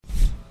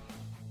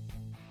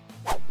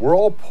we're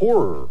all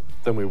poorer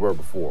than we were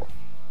before.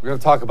 We're going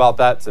to talk about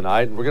that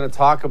tonight, and we're going to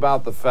talk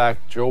about the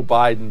fact Joe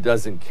Biden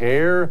doesn't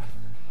care,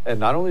 and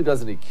not only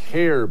doesn't he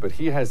care, but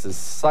he has his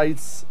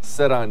sights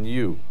set on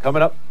you.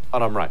 Coming up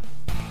on I'm Right.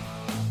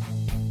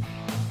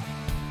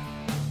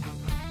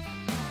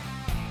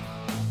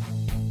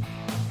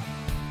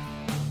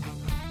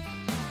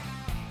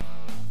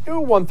 You know,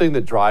 one thing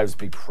that drives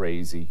me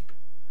crazy,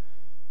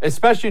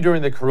 especially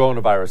during the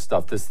coronavirus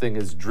stuff, this thing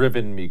has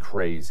driven me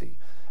crazy.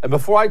 And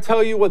before I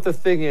tell you what the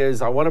thing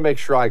is, I want to make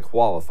sure I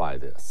qualify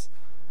this.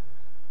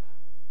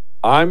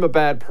 I'm a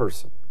bad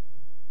person.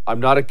 I'm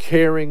not a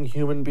caring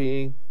human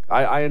being.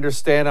 I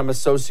understand I'm a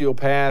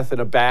sociopath and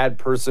a bad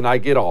person. I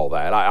get all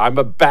that. I'm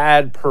a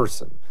bad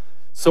person.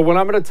 So when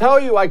I'm going to tell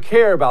you I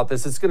care about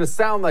this, it's going to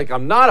sound like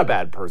I'm not a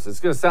bad person. It's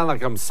going to sound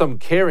like I'm some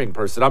caring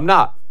person. I'm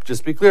not.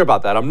 Just be clear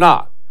about that. I'm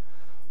not.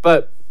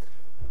 But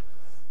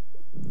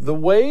the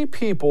way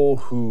people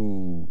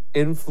who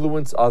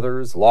influence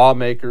others,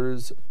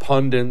 lawmakers,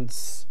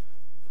 pundits,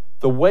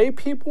 the way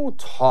people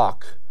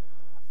talk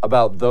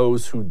about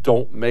those who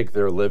don't make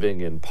their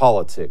living in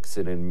politics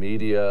and in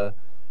media,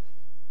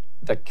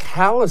 the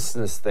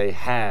callousness they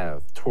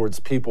have towards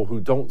people who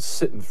don't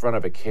sit in front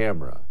of a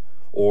camera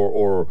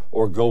or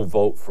go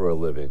vote for a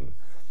living,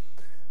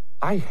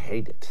 I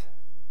hate it.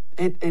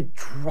 It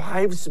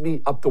drives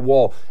me up the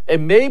wall.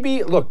 And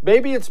maybe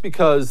it's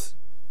because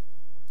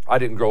I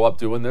didn't grow up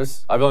doing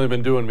this. I've only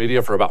been doing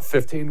media for about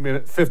 15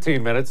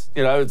 minutes.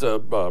 You know, it's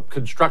a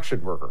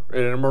construction worker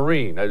and a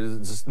Marine.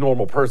 I'm just a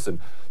normal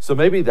person. So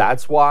maybe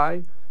that's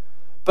why.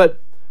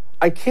 But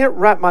I can't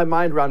wrap my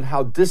mind around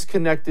how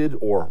disconnected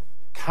or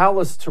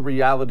callous to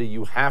reality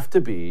you have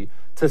to be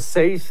to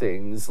say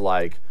things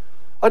like,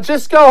 "Oh,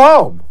 just go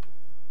home.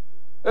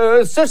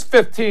 It's just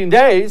 15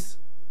 days.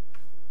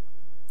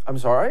 I'm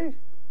sorry?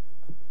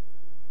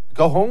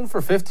 Go home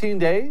for 15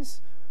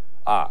 days?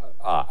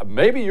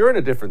 Maybe you're in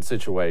a different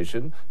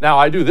situation. Now,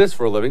 I do this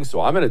for a living,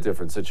 so I'm in a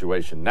different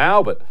situation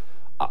now, but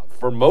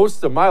for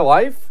most of my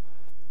life,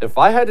 if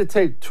I had to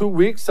take 2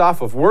 weeks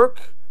off of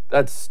work,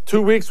 that's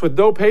 2 weeks with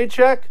no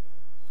paycheck,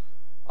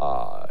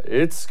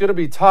 it's going to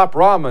be top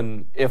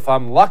ramen if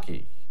I'm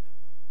lucky.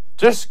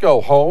 Just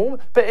go home.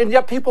 And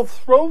yet people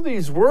throw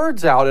these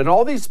words out and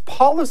all these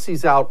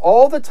policies out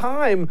all the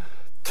time,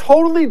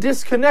 totally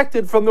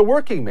disconnected from the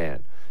working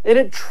man. And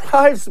it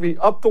drives me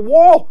up the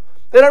wall.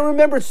 And I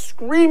remember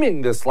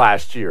screaming this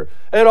last year.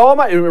 And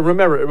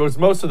remember, it was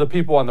most of the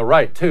people on the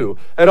right too.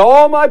 And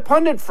all my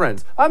pundit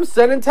friends, I'm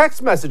sending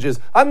text messages.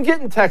 I'm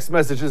getting text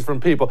messages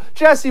from people.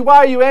 "Jesse, why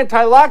are you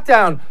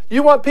anti-lockdown?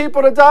 You want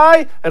people to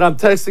die?" And I'm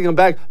texting them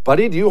back,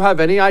 "Buddy, do you have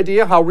any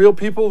idea how real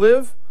people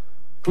live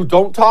who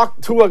don't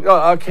talk to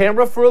a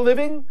camera for a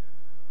living?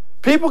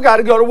 People got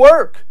to go to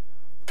work.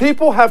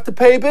 People have to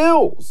pay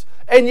bills."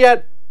 And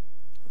yet,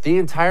 the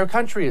entire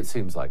country, it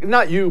seems like,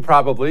 not you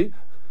probably,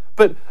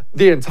 but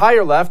the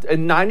entire left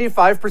and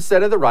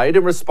 95% of the right,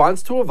 in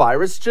response to a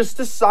virus, just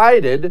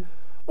decided,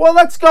 well,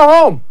 let's go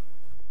home.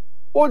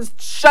 We'll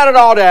just shut it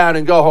all down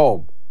and go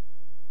home.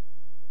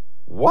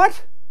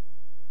 What?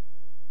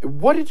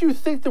 What did you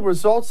think the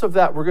results of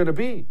that were going to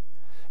be?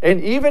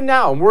 And even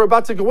now, and we're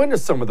about to go into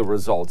some of the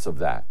results of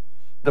that,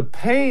 the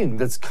pain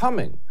that's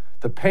coming,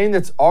 the pain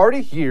that's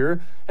already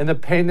here, and the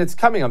pain that's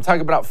coming. I'm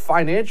talking about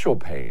financial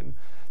pain.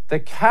 The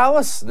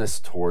callousness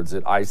towards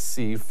it I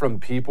see from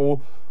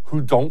people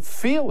who don't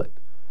feel it.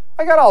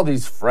 I got all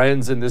these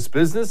friends in this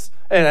business,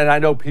 and I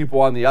know people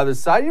on the other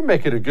side. You're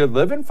making a good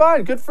living,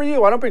 fine, good for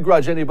you. I don't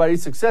begrudge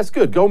anybody's success.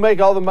 Good, go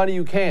make all the money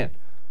you can.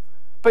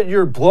 But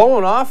you're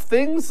blowing off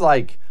things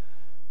like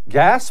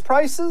gas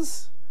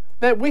prices.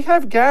 Man, we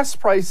have gas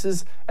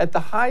prices at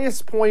the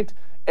highest point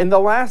in the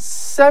last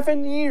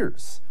 7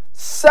 years.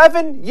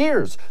 7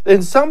 years.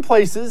 In some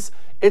places,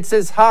 it's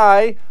as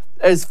high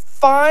as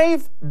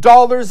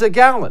 $5 a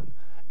gallon.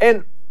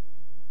 And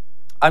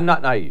I'm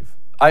not naive.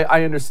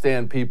 I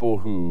understand people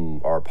who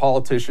are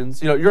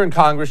politicians. You know, you're in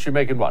Congress, you're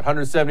making what,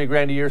 170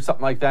 grand a year,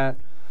 something like that?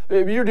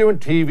 If you're doing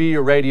TV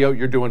or radio,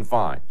 you're doing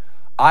fine.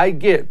 I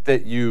get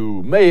that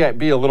you may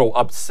be a little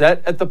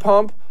upset at the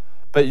pump,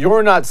 but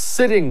you're not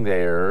sitting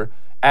there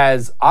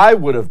as I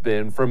would have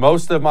been for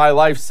most of my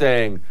life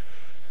saying,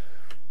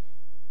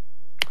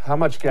 how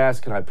much gas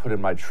can I put in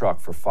my truck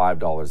for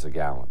 $5 a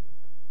gallon?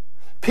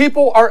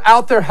 People are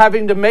out there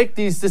having to make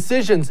these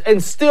decisions,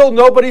 and still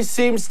nobody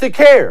seems to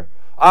care.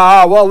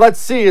 Well, let's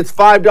see, it's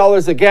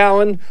 $5 a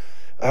gallon.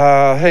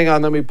 Hang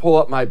on, let me pull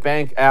up my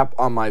bank app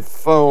on my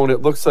phone.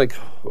 It looks like,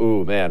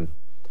 oh man,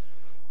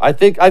 I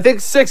think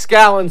 6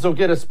 gallons will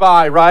get us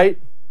by, right?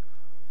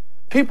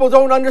 People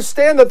don't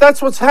understand that that's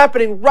what's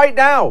happening right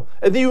now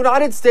in the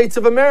United States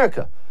of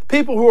America.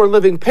 People who are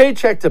living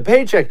paycheck to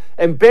paycheck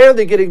and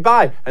barely getting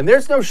by. And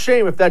there's no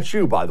shame if that's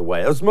you, by the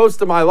way. That was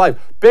most of my life.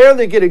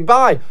 Barely getting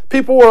by.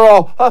 People were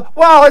all,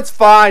 well, it's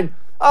fine.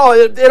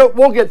 Oh,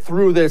 we'll get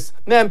through this.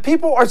 Man,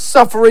 people are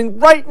suffering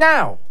right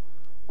now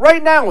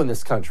in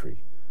this country.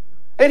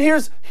 And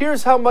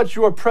here's how much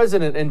your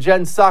president and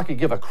Jen Psaki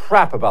give a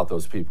crap about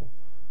those people.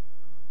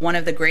 one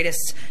of the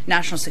greatest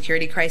national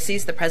security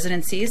crises the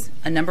president sees.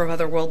 A number of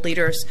other world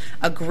leaders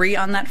agree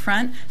on that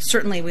front.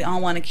 Certainly, we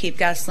all want to keep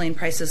gasoline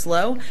prices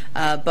low,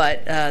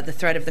 but the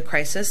threat of the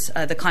crisis,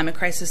 the climate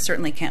crisis,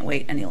 certainly can't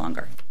wait any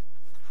longer.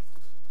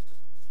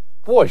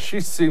 Boy, she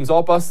seems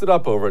all busted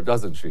up over it,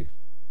 doesn't she?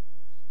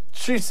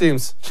 She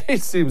seems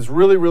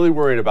really, really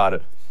worried about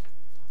it.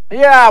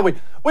 Yeah,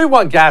 we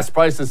want gas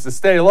prices to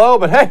stay low,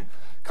 but hey,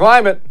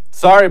 climate,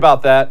 sorry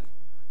about that.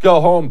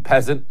 Go home,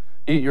 peasant.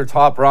 Eat your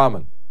top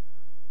ramen.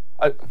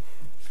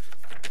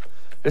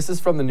 This is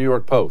from the New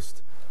York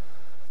Post.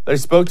 They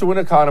spoke to an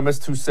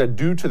economist who said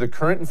due to the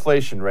current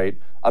inflation rate,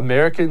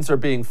 Americans are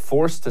being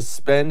forced to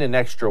spend an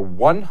extra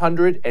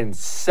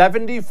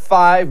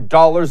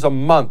 $175 a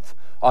month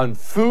on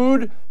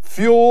food,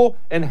 fuel,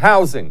 and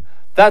housing.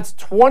 That's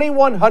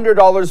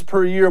 $2,100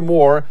 per year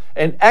more,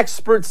 and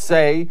experts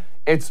say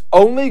it's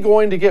only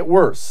going to get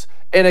worse.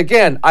 And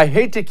again, I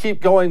hate to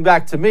keep going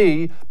back to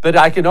me, but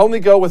I can only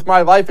go with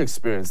my life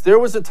experience. There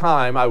was a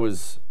time I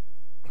was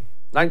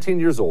 19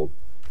 years old.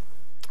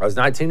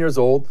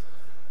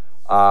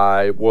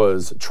 I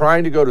was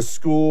trying to go to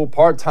school,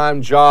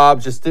 part-time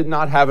job, just did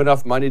not have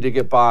enough money to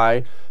get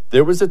by.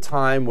 There was a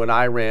time when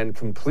I ran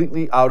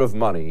completely out of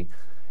money,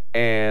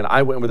 and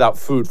I went without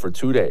food for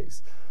 2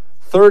 days.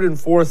 Third and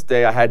fourth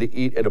day, I had to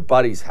eat at a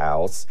buddy's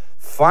house.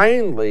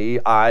 Finally,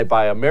 I,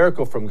 by a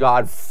miracle from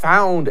God,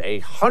 found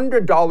a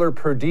 $100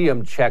 per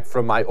diem check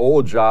from my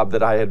old job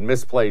that I had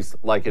misplaced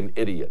like an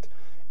idiot.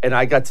 And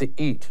I got to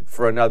eat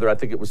for another, I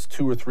think it was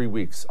 2 or 3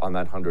 weeks on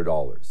that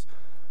 $100.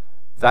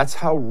 That's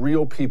how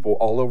real people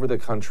all over the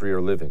country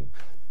are living.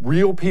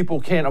 Real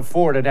people can't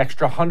afford an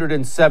extra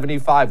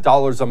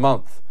 $175 a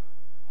month.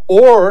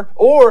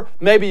 Or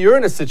maybe you're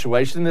in a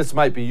situation, this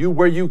might be you,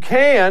 where you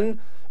can.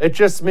 It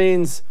just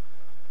means,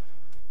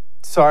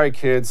 sorry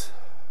kids,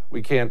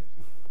 we can't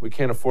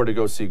afford to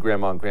go see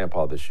grandma and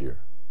grandpa this year.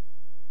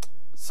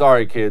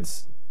 Sorry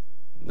kids,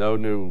 no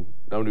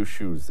new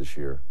shoes this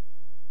year.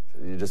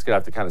 You're just gonna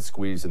have to kind of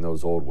squeeze in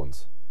those old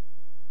ones.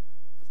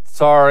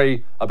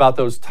 Sorry about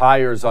those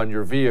tires on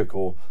your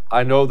vehicle.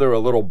 I know they're a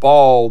little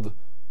bald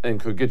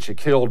and could get you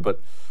killed, but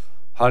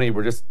honey,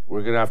 we're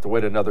gonna have to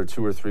wait another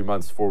 2 or 3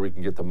 months before we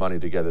can get the money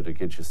together to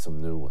get you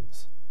some new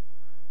ones.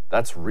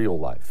 That's real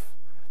life.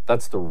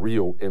 That's the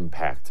real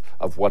impact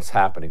of what's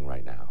happening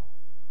right now.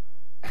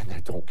 And they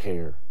don't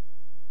care.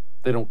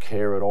 They don't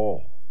care at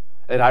all.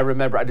 And I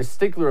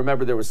distinctly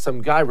remember there was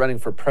some guy running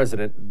for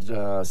president.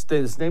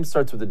 His name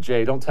starts with a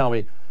J. Don't tell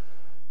me.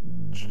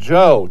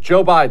 Joe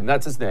Biden,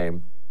 that's his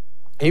name.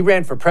 He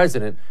ran for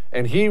president,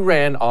 and he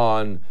ran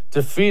on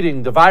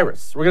defeating the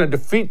virus. We're going to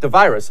defeat the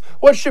virus.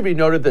 Well, it should be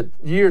noted that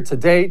year to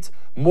date,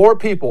 more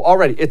people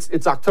already,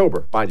 it's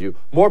October, mind you,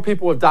 more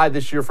people have died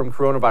this year from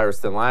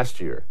coronavirus than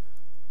last year.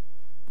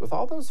 With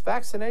all those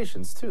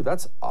vaccinations, too.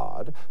 That's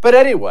odd. But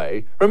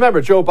anyway, remember,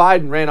 Joe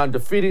Biden ran on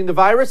defeating the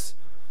virus.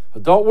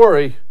 Don't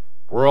worry,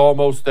 we're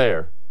almost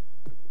there.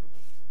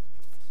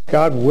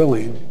 God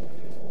willing,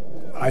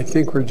 I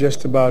think we're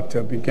just about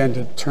to begin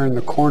to turn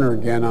the corner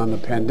again on the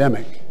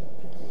pandemic.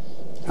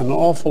 And an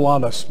awful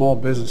lot of small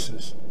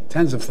businesses,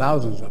 tens of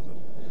thousands of them,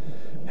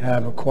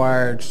 have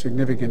acquired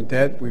significant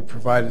debt. We've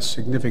provided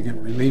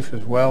significant relief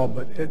as well,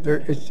 but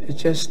it's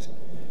just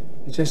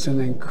an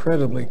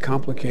incredibly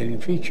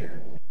complicating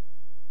feature.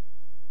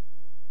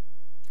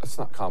 It's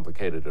not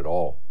complicated at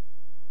all.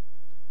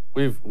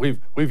 We've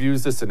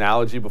used this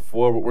analogy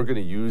before, but we're going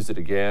to use it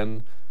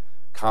again.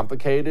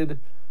 Complicated?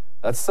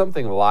 That's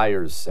something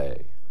liars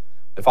say.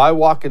 If I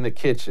walk in the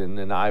kitchen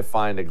and I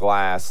find a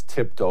glass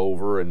tipped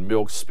over and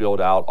milk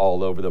spilled out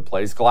all over the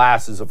place,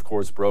 glass is of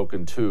course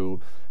broken too,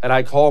 and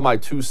I call my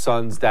 2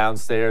 sons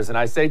downstairs and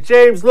I say,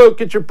 James, Luke,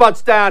 get your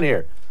butts down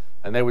here.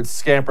 And they would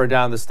scamper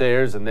down the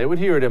stairs and they would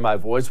hear it in my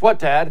voice. What,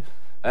 Dad?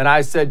 And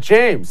I said,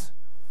 James,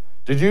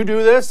 did you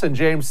do this? And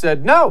James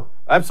said, no,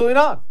 absolutely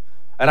not.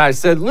 And I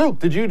said, Luke,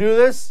 did you do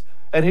this?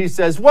 And he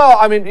says, well,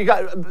 I mean,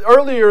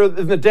 earlier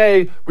in the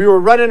day, we were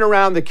running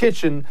around the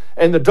kitchen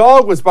and the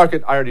dog was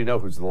barking. I already know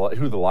who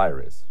the liar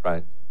is,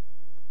 right?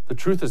 The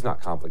truth is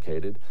not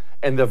complicated.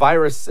 And the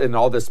virus and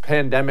all this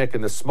pandemic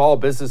and the small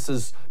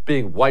businesses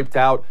being wiped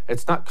out,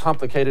 it's not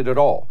complicated at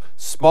all.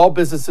 Small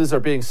businesses are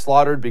being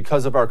slaughtered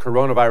because of our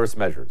coronavirus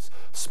measures.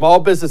 Small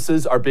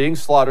businesses are being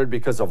slaughtered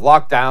because of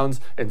lockdowns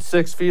and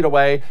 6 feet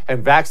away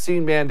and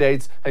vaccine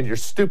mandates and your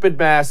stupid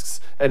masks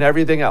and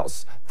everything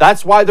else.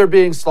 That's why they're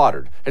being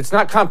slaughtered. It's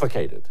not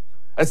complicated.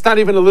 It's not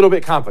even a little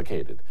bit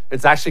complicated.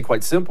 It's actually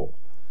quite simple.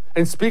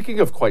 And speaking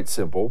of quite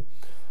simple,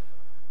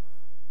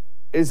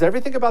 is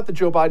everything about the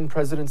Joe Biden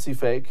presidency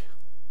fake?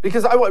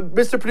 Because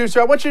Mr.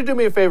 Producer, I want you to do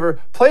me a favor.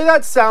 Play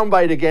that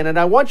soundbite again, and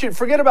I want you to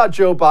forget about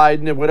Joe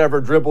Biden and whatever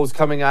dribbles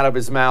coming out of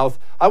his mouth.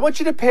 I want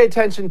you to pay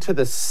attention to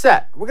the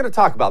set. We're going to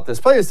talk about this.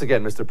 Play this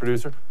again, Mr.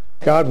 Producer.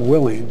 God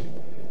willing,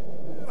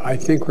 I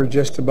think we're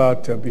just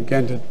about to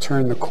begin to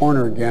turn the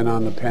corner again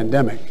on the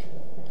pandemic.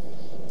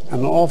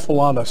 And an awful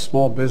lot of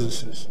small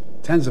businesses,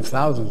 tens of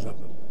thousands of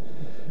them,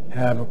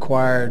 have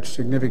acquired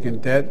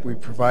significant debt. We've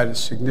provided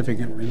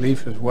significant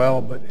relief as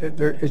well, but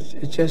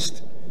it's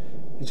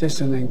It's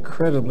just an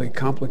incredibly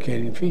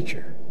complicating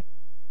feature.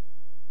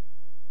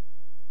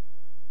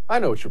 I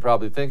know what you're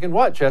probably thinking.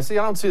 What, Jesse?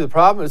 I don't see the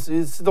problem.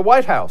 It's the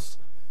White House.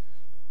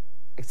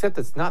 Except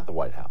it's not the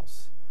White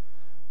House.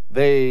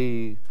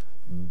 They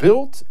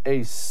built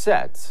a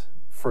set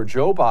for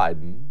Joe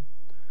Biden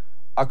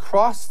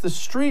across the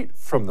street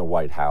from the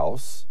White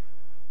House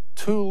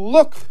to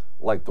look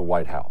like the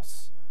White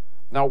House.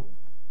 Now,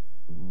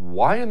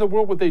 why in the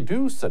world would they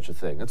do such a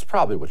thing? It's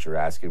probably what you're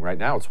asking right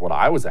now. It's what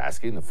I was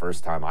asking the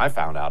first time I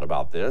found out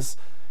about this,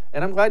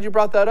 and I'm glad you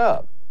brought that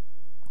up.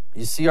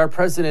 You see, our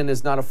president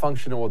is not a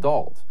functional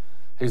adult.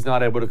 He's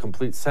not able to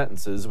complete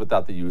sentences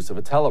without the use of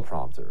a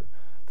teleprompter.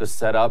 The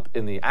setup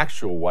in the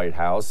actual White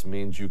House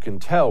means you can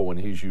tell when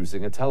he's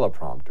using a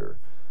teleprompter.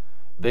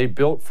 They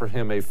built for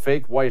him a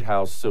fake White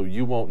House so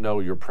you won't know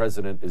your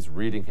president is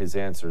reading his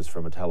answers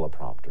from a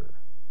teleprompter.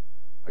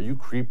 Are you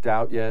creeped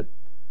out yet?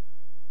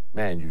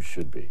 Man, you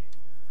should be.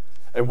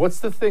 And what's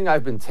the thing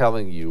I've been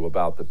telling you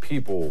about the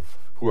people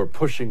who are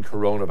pushing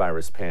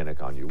coronavirus panic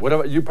on you?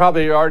 You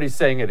probably are already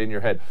saying it in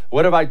your head.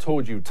 What have I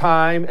told you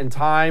time and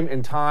time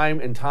and time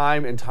and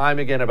time and time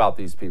again about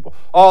these people?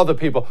 All the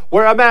people.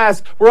 Wear a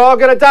mask. We're all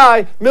going to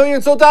die.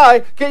 Millions will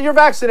die. Get your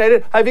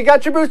vaccinated. Have you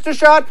got your booster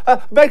shot?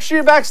 Make sure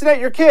you vaccinate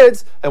your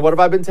kids. And what have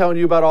I been telling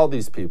you about all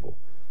these people?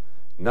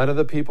 None of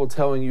the people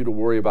telling you to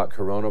worry about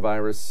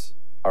coronavirus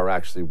are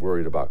actually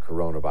worried about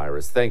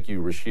coronavirus. Thank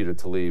you, Rashida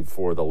Tlaib,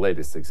 for the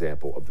latest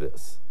example of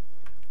this.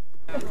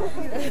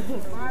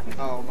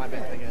 Oh, my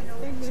bad again.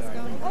 Sorry.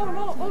 Oh,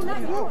 no. Oh, not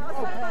you. Oh,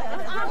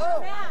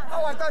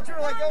 I thought you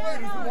were like, oh,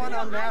 wait, he's the one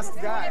unmasked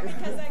guy.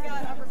 Because I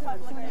got a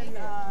Republican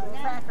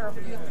tracker of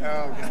you.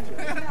 Oh,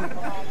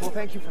 gotcha. Well,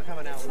 thank you for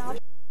coming out. In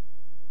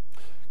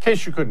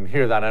case you couldn't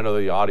hear that, I know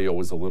the audio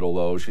was a little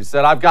low. She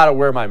said, I've got to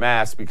wear my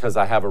mask because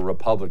I have a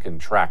Republican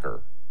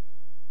tracker.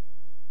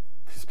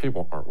 These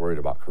people aren't worried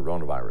about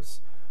coronavirus.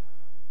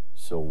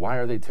 So why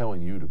are they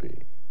telling you to be?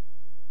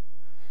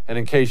 And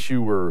in case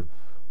you were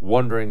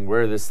wondering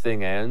where this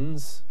thing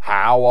ends,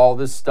 how all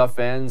this stuff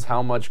ends,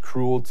 how much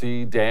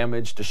cruelty,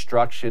 damage,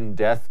 destruction,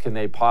 death can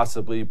they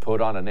possibly put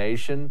on a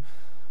nation?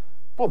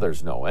 Well,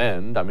 there's no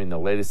end. I mean, the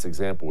latest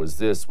example is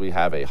this. We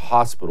have a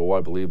hospital,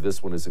 I believe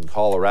this one is in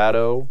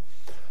Colorado.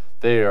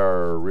 They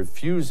are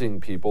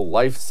refusing people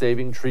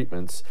life-saving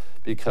treatments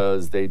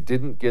because they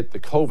didn't get the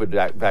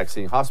COVID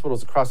vaccine.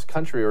 Hospitals across the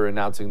country are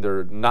announcing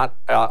they're not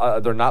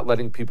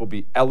letting people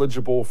be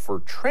eligible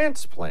for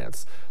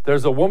transplants.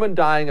 There's a woman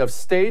dying of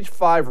stage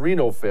 5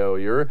 renal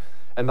failure,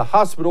 and the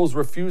hospital's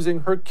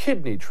refusing her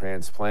kidney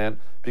transplant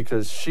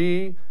because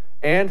she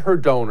and her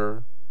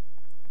donor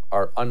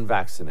are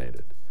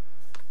unvaccinated.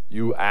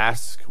 You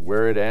ask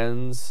where it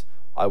ends.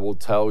 I will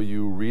tell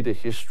you, read a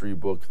history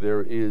book.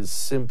 There is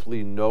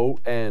simply no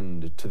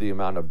end to the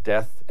amount of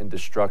death and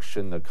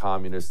destruction the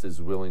communist is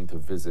willing to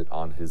visit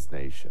on his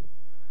nation.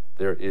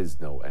 There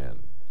is no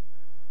end.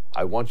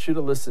 I want you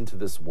to listen to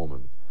this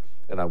woman,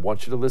 and I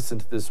want you to listen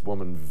to this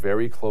woman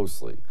very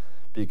closely,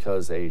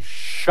 because a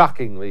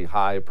shockingly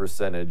high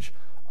percentage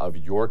of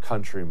your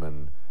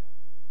countrymen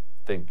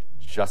think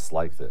just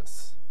like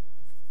this.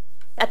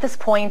 At this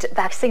point,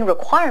 vaccine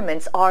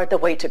requirements are the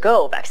way to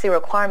go. Vaccine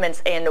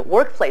requirements in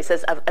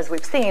workplaces, as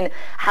we've seen,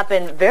 have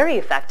been very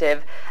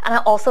effective. And I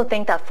also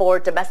think that for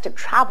domestic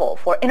travel,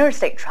 for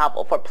interstate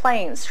travel, for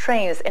planes,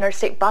 trains,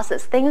 interstate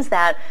buses, things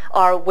that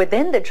are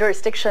within the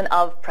jurisdiction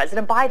of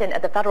President Biden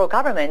and the federal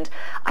government,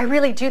 I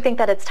really do think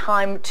that it's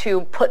time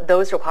to put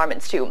those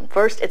requirements too.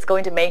 First, it's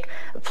going to make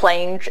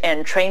plane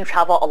and train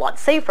travel a lot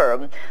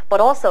safer, but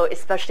also,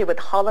 especially with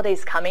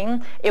holidays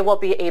coming, it will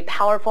be a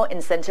powerful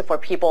incentive for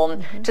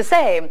people to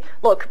say,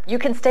 look, you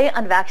can stay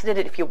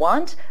unvaccinated if you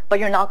want, but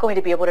you're not going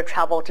to be able to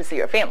travel to see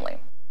your family.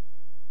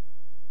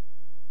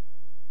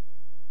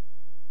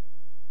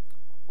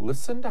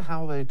 Listen to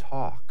how they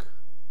talk.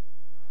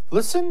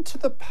 Listen to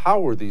the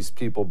power these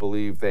people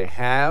believe they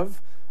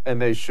have and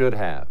they should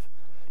have.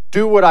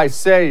 Do what I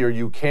say or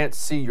you can't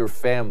see your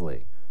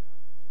family.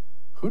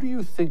 Who do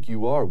you think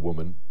you are,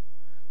 woman?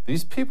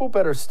 These people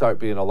better start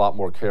being a lot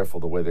more careful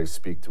the way they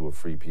speak to a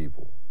free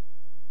people.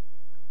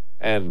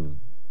 And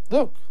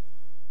look,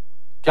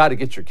 got to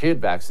get your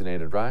kid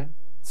vaccinated, right?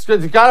 It's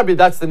got to be.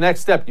 That's the next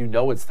step. You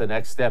know, it's the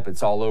next step.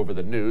 It's all over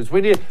the news.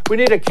 We need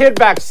a kid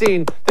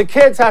vaccine. The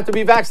kids have to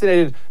be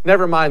vaccinated.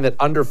 Never mind that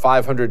under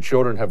 500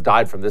 children have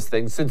died from this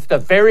thing since the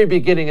very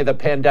beginning of the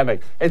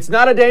pandemic. It's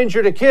not a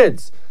danger to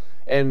kids.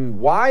 And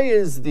why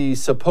is the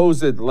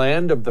supposed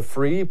land of the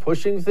free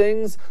pushing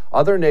things?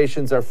 Other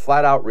nations are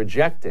flat out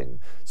rejecting.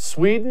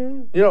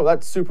 Sweden, you know,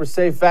 that super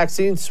safe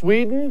vaccine.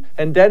 Sweden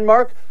and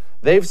Denmark,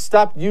 they've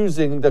stopped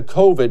using the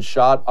COVID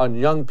shot on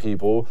young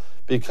people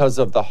because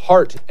of the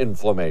heart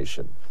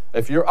inflammation.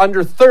 If you're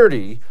under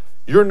 30,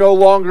 you're no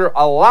longer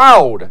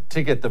allowed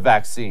to get the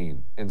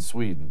vaccine in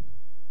Sweden.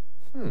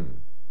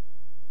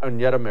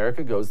 And yet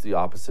America goes the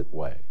opposite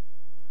way.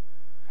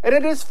 And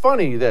it is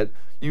funny that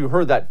you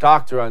heard that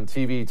doctor on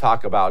TV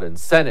talk about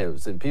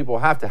incentives, and people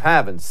have to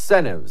have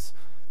incentives.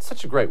 It's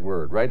such a great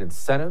word, right?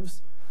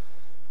 Incentives.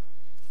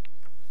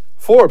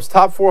 Forbes,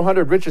 top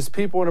 400 richest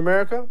people in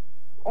America.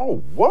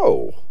 Oh,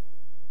 whoa.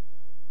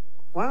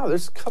 Wow,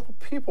 there's a couple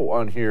people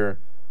on here.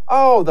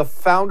 Oh, the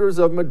founders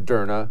of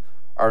Moderna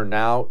are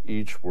now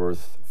each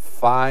worth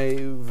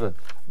 $5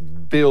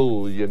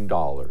 billion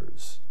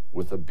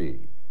with a B.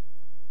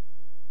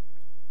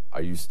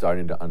 Are you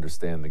starting to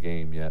understand the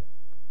game yet?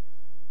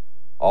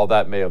 All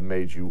that may have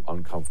made you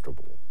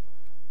uncomfortable,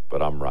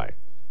 but I'm right.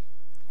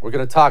 We're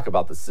going to talk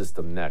about the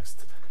system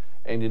next.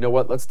 And you know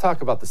what? Let's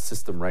talk about the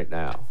system right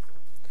now.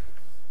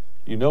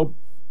 You know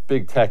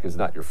big tech is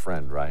not your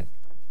friend, right?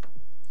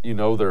 You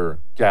know they're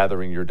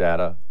gathering your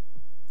data,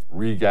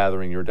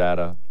 regathering your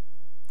data,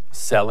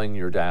 selling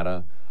your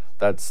data.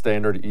 That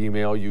standard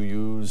email you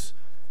use,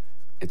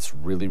 it's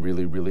really,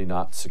 really, really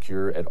not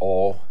secure at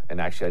all. And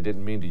actually, I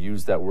didn't mean to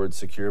use that word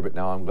secure, but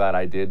now I'm glad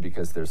I did,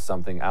 because there's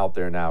something out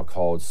there now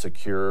called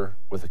Secure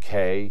with a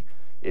K.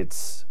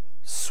 It's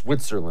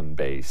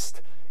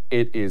Switzerland-based.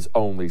 It is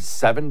only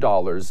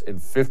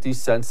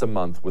 $7.50 a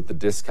month with the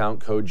discount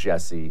code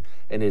Jesse,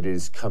 and it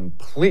is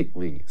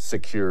completely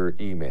secure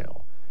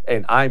email.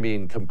 And I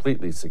mean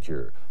completely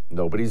secure.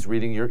 Nobody's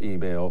reading your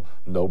email,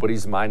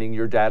 nobody's mining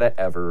your data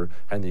ever,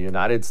 and the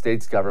United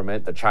States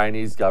government, the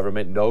Chinese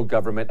government, no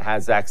government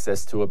has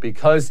access to it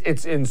because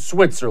it's in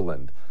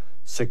Switzerland.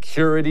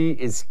 Security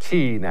is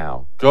key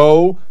now.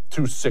 Go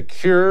to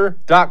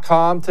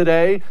secure.com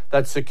today.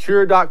 That's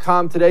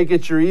secure.com today.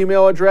 Get your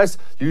email address.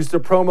 Use the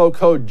promo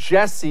code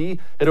Jesse.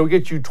 It'll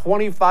get you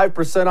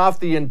 25% off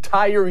the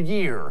entire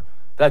year.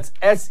 That's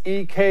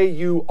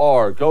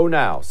SEKUR. Go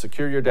now.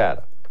 Secure your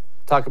data.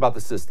 Talk about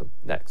the system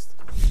next.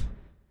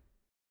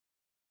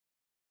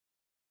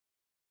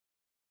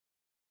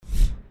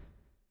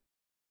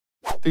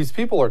 These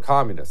people are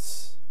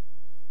communists.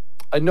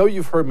 I know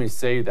you've heard me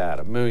say that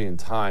a million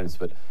times,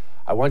 but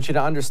I want you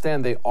to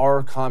understand they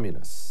are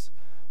communists.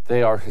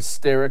 They are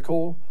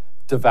hysterical,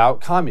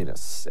 devout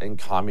communists, and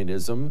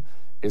communism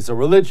is a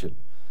religion.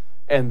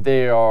 And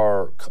they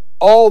are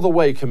all the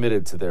way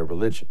committed to their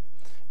religion.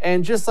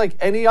 And just like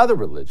any other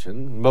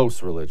religion,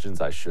 most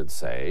religions I should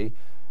say,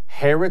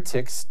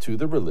 heretics to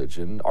the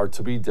religion are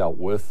to be dealt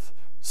with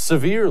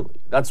severely.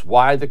 That's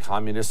why the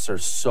communists are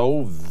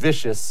so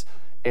vicious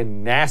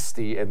and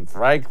nasty and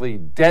frankly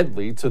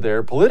deadly to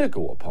their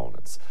political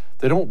opponents.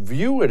 They don't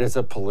view it as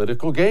a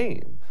political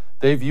game.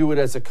 They view it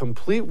as a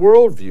complete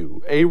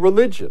worldview, a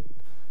religion.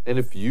 And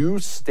if you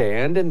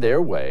stand in their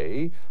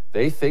way,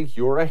 they think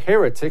you're a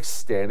heretic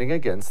standing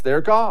against their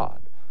God.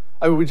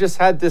 I mean, we just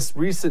had this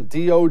recent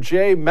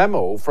DOJ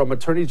memo from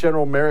Attorney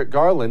General Merrick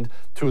Garland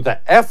to the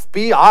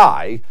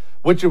FBI,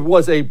 which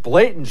was a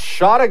blatant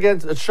shot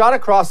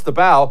across the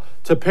bow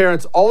to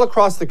parents all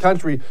across the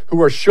country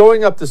who are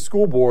showing up to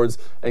school boards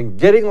and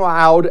getting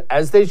loud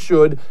as they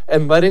should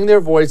and letting their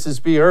voices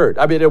be heard.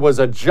 I mean, it was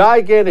a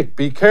gigantic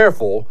be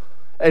careful,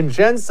 and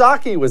Jen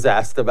Psaki was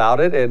asked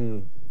about it,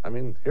 and I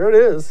mean, here it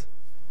is.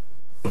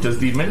 Does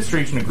the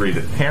administration agree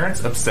that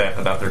parents upset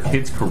about their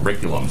kids'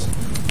 curriculums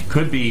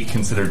could be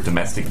considered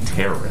domestic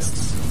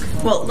terrorists?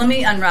 Well, let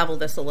me unravel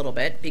this a little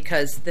bit,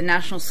 because the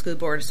National School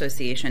Board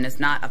Association is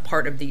not a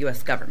part of the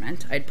U.S.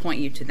 government. I'd point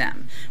you to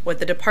them. What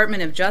the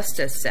Department of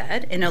Justice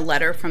said in a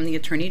letter from the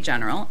Attorney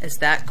General is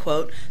that,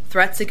 quote,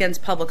 threats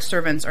against public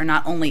servants are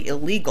not only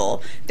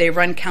illegal, they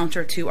run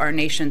counter to our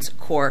nation's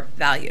core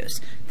values.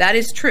 That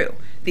is true.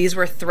 These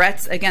were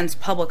threats against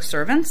public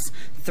servants,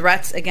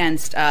 threats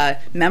against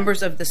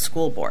members of the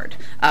school board.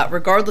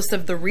 Regardless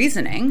of the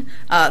reasoning,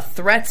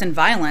 threats and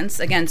violence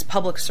against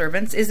public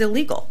servants is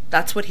illegal.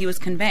 That's what he was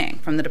conveying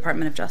from the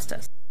Department of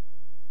Justice.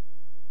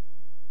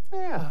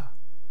 Yeah,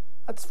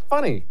 that's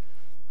funny.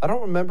 I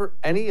don't remember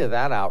any of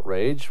that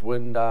outrage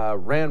when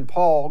Rand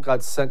Paul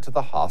got sent to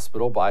the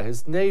hospital by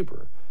his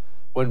neighbor,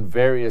 when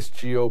various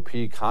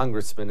GOP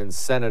congressmen and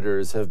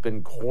senators have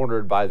been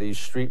cornered by these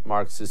street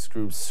Marxist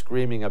groups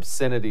screaming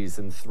obscenities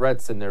and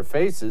threats in their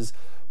faces.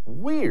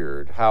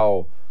 Weird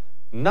how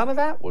none of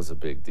that was a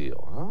big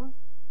deal, huh?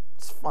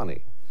 It's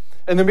funny.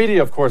 And the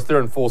media, of course, they're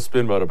in full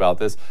spin mode about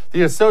this.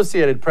 The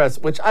Associated Press,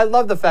 which I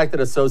love the fact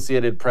that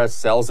Associated Press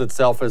sells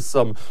itself as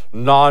some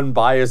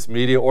non-biased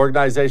media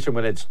organization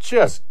when it's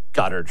just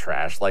gutter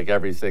trash like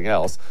everything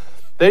else.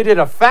 They did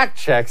a fact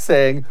check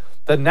saying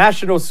the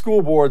National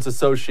School Boards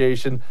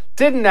Association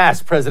didn't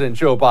ask President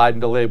Joe Biden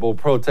to label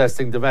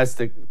protesting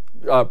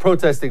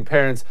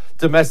parents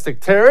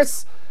domestic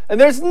terrorists, and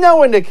there's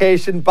no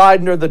indication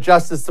Biden or the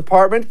Justice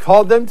Department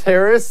called them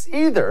terrorists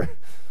either.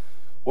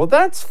 Well,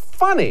 that's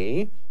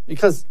funny,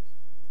 because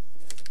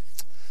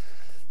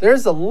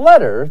there's a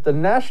letter the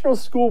National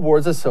School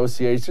Boards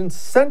Association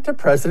sent to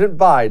President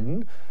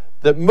Biden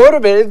that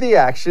motivated the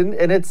action,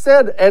 and it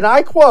said, and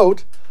I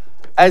quote,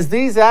 "As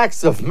these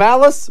acts of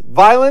malice,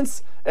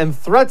 violence, and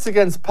threats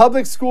against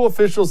public school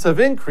officials have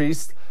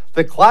increased,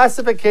 the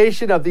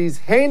classification of these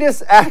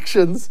heinous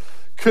actions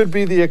could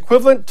be the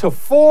equivalent to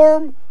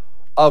form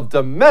of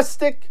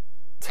domestic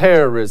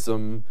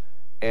terrorism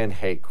and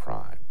hate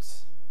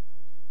crimes."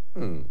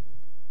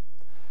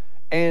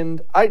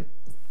 And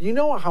you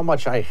know how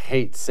much I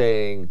hate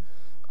saying,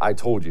 "I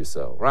told you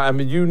so," right? I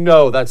mean, you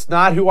know that's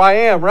not who I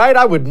am, right?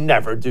 I would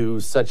never do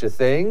such a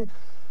thing.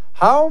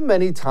 How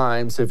many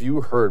times have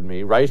you heard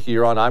me right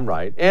here on I'm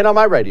Right and on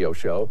my radio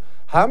show?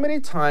 How many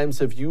times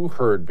have you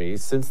heard me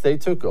since they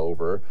took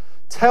over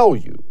tell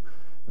you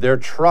they're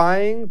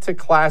trying to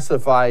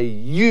classify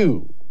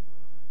you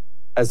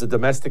as a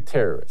domestic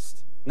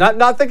terrorist?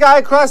 Not the guy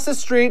across the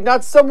street,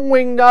 not some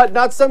wingnut,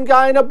 not some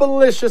guy in a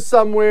militia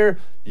somewhere.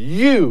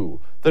 You,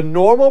 the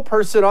normal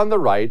person on the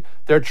right,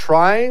 they're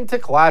trying to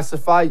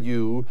classify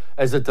you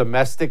as a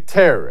domestic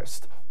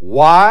terrorist.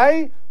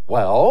 Why?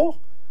 Well,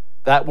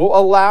 that will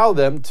allow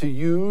them to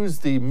use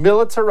the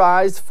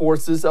militarized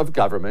forces of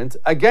government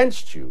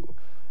against you.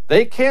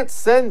 They can't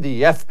send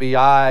the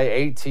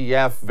FBI,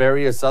 ATF,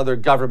 various other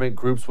government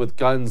groups with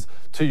guns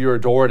to your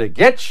door to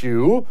get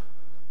you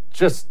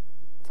just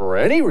for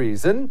any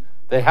reason.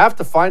 They have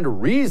to find a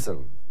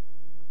reason.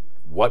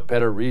 What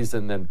better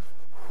reason than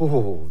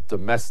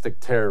domestic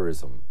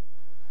terrorism?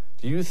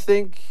 Do you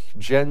think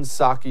Jen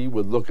Psaki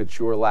would look at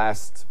your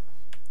last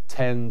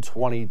 10,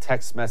 20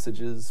 text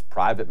messages,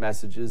 private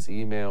messages,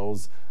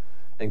 emails,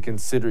 and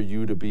consider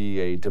you to be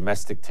a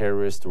domestic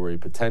terrorist or a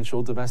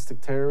potential domestic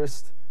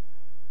terrorist?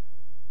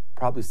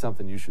 Probably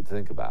something you should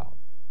think about.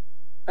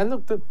 And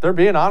look, they're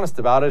being honest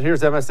about it.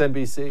 Here's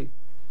MSNBC.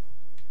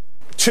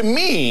 To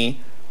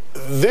me,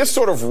 this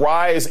sort of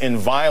rise in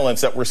violence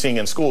that we're seeing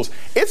in schools,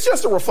 it's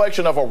just a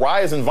reflection of a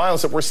rise in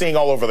violence that we're seeing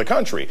all over the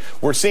country.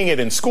 We're seeing it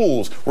in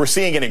schools. We're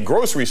seeing it in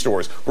grocery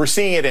stores. We're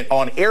seeing it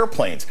on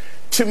airplanes.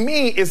 To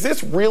me, is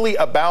this really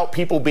about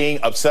people being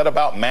upset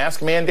about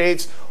mask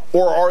mandates?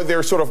 Or are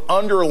there sort of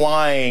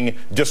underlying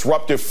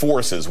disruptive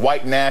forces,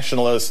 white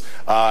nationalists,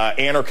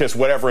 anarchists,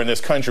 whatever in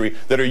this country,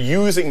 that are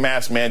using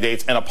mask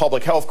mandates and a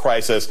public health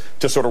crisis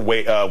to sort of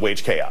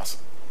wage chaos?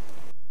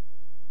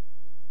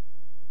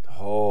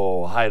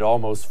 Oh, I'd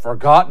almost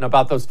forgotten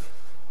about those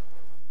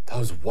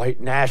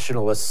white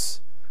nationalists.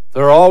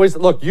 They're always,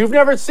 look, you've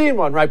never seen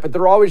one, right? But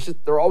they're always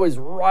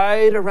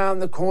right around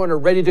the corner,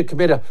 ready to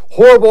commit a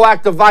horrible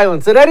act of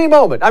violence at any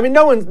moment. I mean,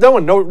 no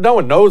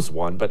one knows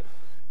one, but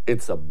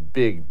it's a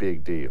big,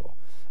 big deal.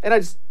 And I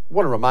just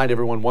want to remind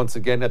everyone once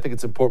again, I think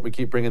it's important we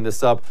keep bringing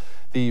this up.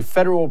 The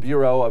Federal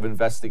Bureau of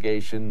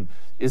Investigation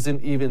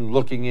isn't even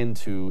looking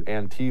into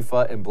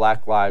Antifa and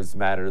Black Lives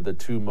Matter, the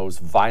two most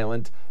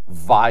violent,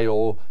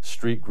 vile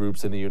street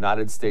groups in the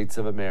United States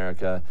of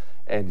America,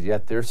 and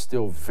yet they're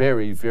still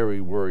very,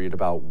 very worried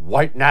about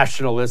white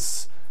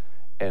nationalists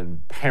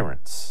and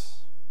parents.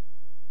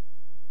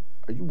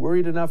 Are you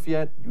worried enough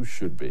yet? You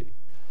should be.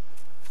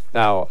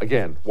 Now,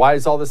 again, why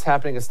is all this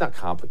happening? It's not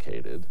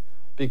complicated,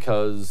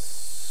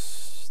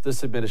 because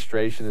this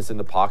administration is in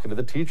the pocket of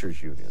the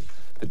teachers union.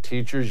 The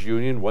teachers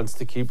union wants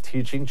to keep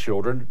teaching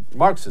children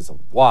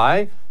Marxism.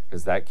 Why?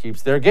 Because that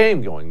keeps their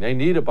game going. They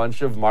need a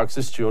bunch of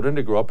Marxist children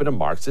to grow up into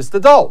Marxist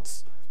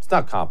adults. It's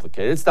not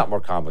complicated. It's not more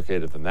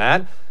complicated than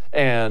that.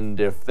 And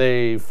if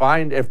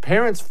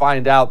parents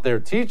find out they're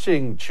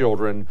teaching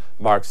children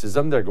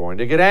Marxism, they're going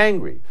to get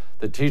angry.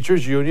 The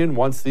teachers union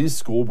wants these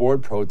school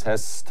board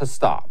protests to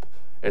stop.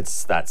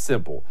 It's that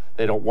simple.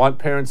 They don't want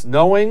parents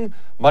knowing,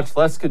 much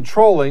less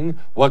controlling,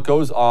 what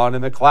goes on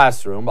in the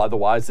classroom.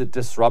 Otherwise, it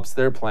disrupts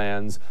their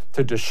plans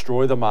to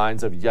destroy the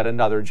minds of yet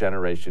another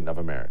generation of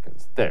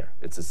Americans. There,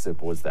 it's as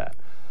simple as that.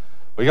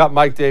 We got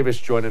Mike Davis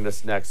joining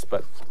us next,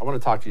 but I want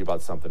to talk to you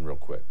about something real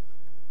quick.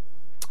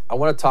 I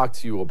want to talk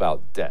to you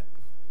about debt.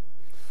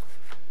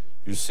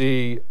 You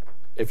see,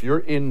 if you're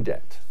in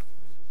debt,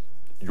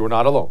 you're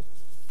not alone.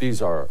 These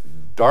are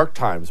dark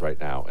times right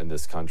now in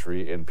this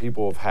country, and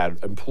people have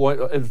had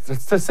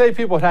to say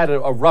people have had a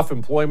rough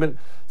employment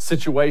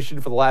situation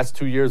for the last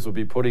 2 years would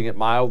be putting it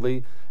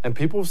mildly. And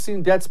people have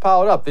seen debts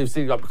piled up. They've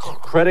seen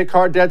credit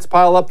card debts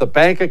pile up. The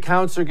bank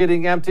accounts are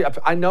getting empty.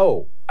 I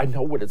know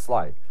what it's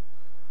like.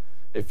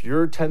 If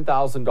you're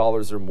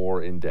 $10,000 or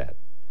more in debt,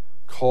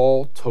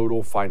 call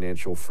Total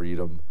Financial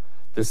Freedom.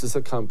 This is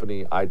a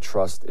company I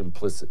trust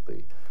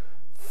implicitly.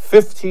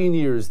 15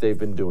 years they've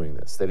been doing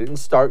this. They didn't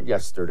start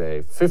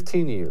yesterday.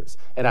 15 years.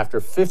 And after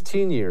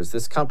 15 years,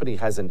 this company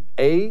has an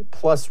A+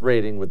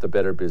 rating with the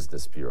Better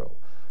Business Bureau.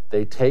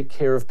 They take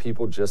care of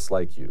people just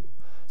like you.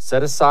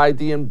 Set aside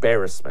the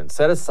embarrassment.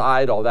 Set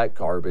aside all that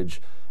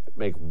garbage.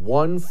 Make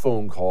one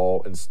phone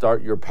call and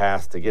start your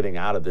path to getting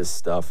out of this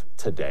stuff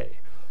today.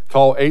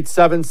 Call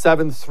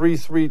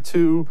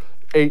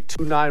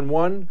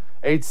 877-332-8291.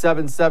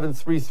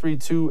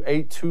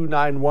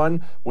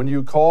 877-332-8291. When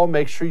you call,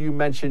 make sure you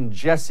mention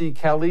Jesse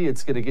Kelly.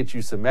 It's going to get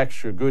you some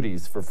extra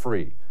goodies for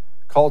free.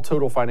 Call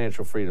Total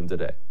Financial Freedom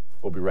today.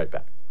 We'll be right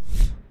back.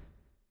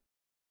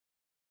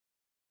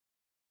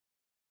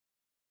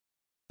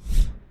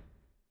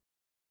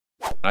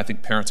 I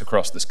think parents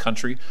across this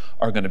country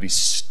are going to be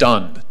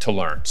stunned to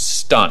learn,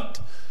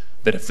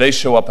 that if they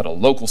show up at a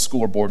local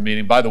school board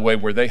meeting, by the way,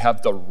 where they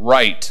have the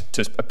right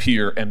to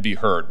appear and be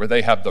heard, where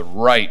they have the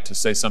right to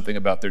say something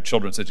about their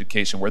children's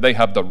education, where they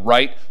have the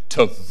right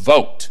to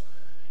vote,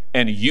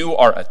 and you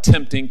are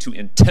attempting to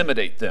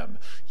intimidate them,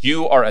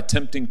 you are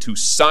attempting to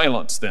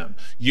silence them,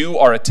 you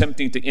are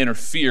attempting to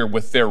interfere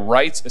with their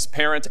rights as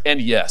parents,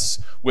 and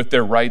yes, with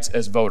their rights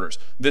as voters.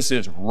 This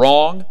is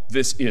wrong.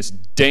 This is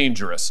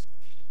dangerous.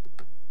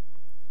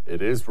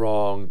 It is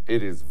wrong.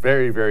 It is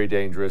very, very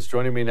dangerous.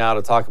 Joining me now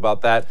to talk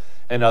about that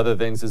and other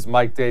things is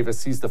Mike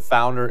Davis. He's the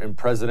founder and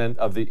president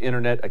of the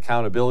Internet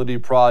Accountability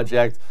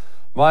Project.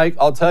 Mike,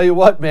 I'll tell you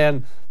what,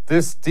 man,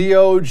 this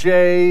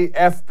DOJ,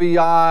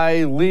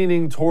 FBI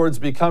leaning towards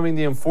becoming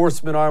the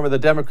enforcement arm of the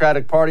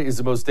Democratic Party is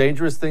the most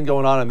dangerous thing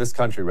going on in this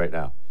country right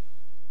now.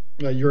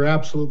 You're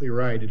absolutely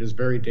right. It is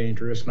very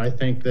dangerous. And I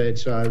think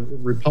that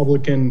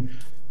Republican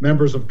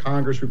members of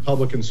Congress,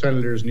 Republican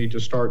senators need to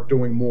start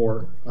doing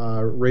more,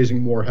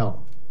 raising more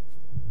hell.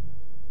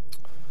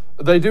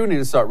 They do need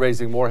to start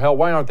raising more hell.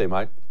 Why aren't they,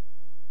 Mike?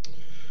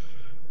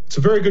 It's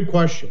a very good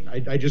question. I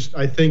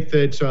think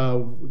that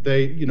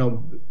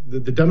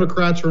the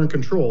Democrats are in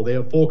control. They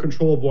have full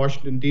control of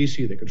Washington,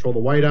 D.C. They control the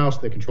White House.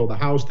 They control the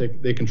House.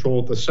 They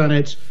control the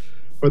Senate.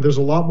 But there's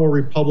a lot more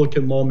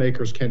Republican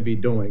lawmakers can be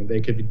doing.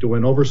 They could be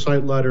doing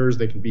oversight letters.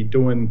 They could be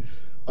doing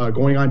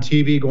going on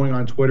TV, going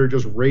on Twitter,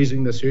 just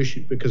raising this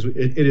issue, because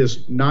it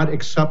is not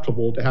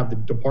acceptable to have the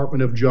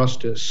Department of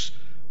Justice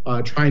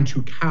trying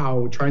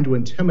to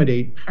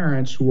intimidate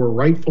parents who are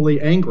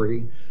rightfully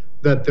angry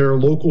that their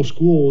local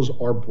schools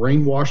are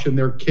brainwashing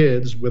their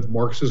kids with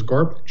Marxist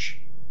garbage.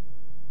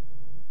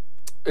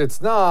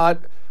 It's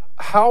not.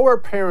 How are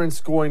parents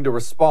going to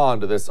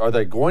respond to this? Are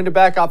they going to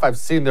back off? I've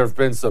seen there have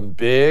been some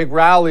big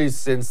rallies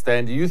since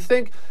then. Do you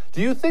think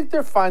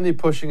they're finally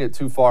pushing it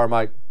too far,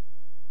 Mike?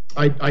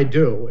 I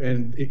do.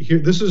 And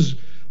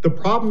the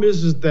problem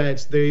is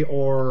that they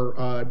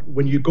are,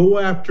 when you go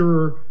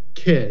after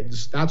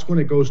kids, that's when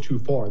it goes too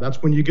far.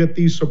 That's when you get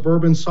these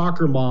suburban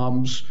soccer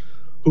moms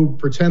who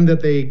pretend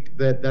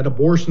that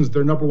abortion is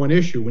their number one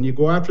issue. When you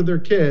go after their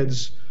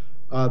kids,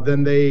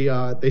 then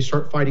they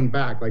start fighting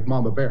back like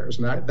mama bears.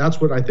 And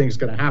that's what I think is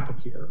going to happen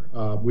here.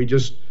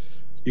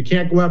 You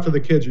can't go after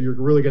the kids or you're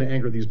really going to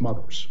anger these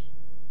mothers.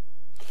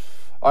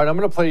 All right, I'm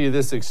going to play you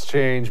this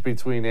exchange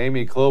between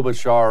Amy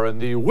Klobuchar and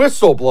the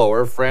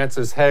whistleblower,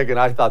 Frances Haugen.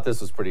 I thought this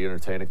was pretty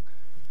entertaining.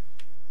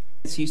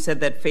 You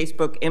said that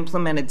Facebook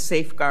implemented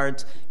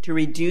safeguards to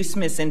reduce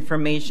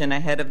misinformation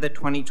ahead of the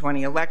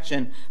 2020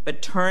 election,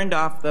 but turned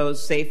off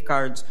those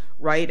safeguards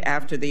right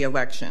after the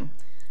election.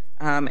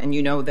 And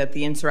you know that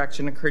the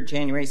insurrection occurred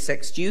January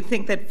 6th. Do you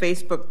think that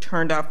Facebook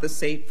turned off the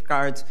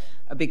safeguards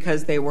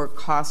because they were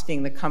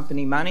costing the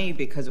company money,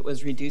 because it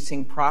was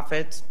reducing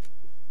profits?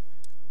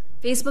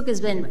 Facebook has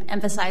been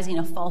emphasizing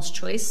a false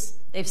choice.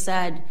 They've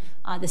said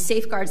the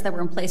safeguards that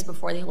were in place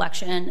before the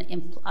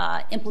election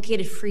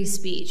implicated free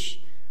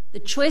speech. The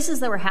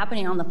choices that were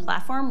happening on the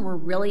platform were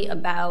really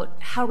about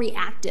how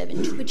reactive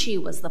and twitchy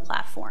was the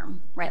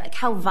platform, right? Like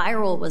how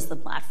viral was the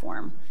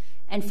platform.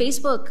 And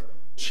Facebook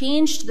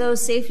changed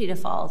those safety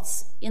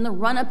defaults in the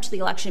run-up to the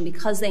election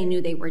because they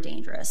knew they were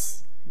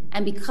dangerous.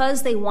 And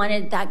because they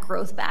wanted that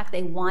growth back,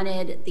 they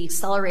wanted the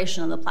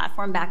acceleration of the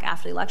platform back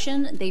after the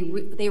election,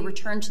 they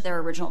returned to their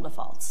original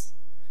defaults.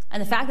 And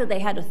the fact that they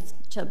had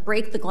to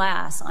break the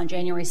glass on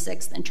January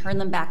 6th and turn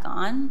them back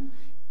on,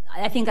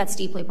 I think that's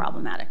deeply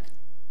problematic.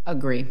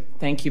 Agree.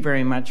 Thank you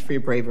very much for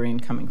your bravery in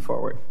coming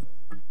forward.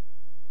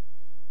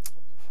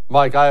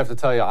 Mike, I have to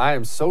tell you, I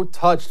am so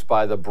touched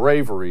by the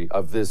bravery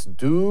of this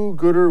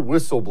do-gooder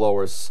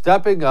whistleblower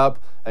stepping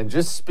up and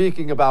just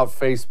speaking about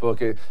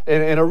Facebook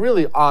in a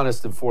really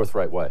honest and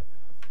forthright way.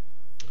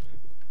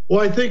 Well,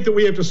 I think that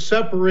we have to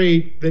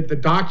separate the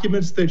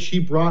documents that she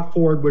brought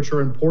forward, which are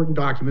important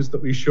documents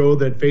that we show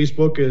that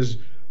Facebook is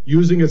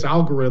using its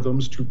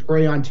algorithms to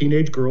prey on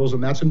teenage girls,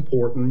 and that's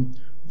important,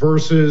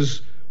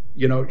 versus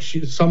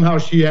somehow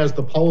she has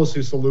the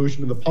policy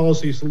solution, and the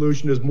policy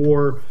solution is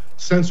more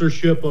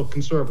censorship of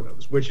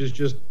conservatives, which is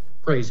just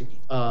crazy.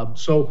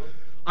 So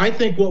I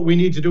think what we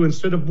need to do,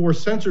 instead of more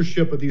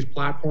censorship of these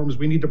platforms,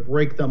 we need to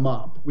break them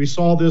up. We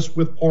saw this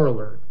with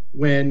Parler.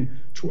 When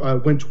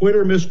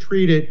Twitter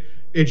mistreated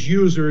its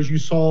users, you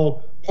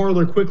saw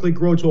Parler quickly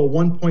grow to a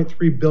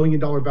 $1.3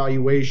 billion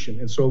valuation.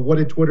 And so what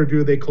did Twitter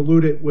do? They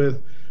colluded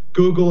with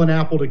Google and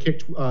Apple to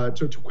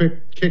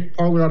kick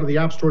Parler out of the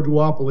App Store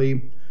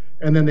duopoly,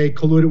 and then they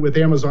colluded with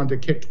Amazon to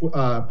kick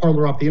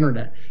Parler off the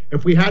internet.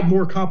 If we had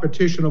more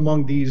competition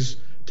among these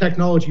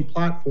technology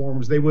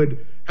platforms, they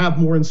would have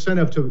more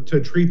incentive to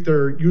treat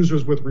their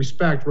users with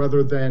respect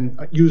rather than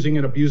using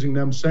and abusing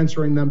them,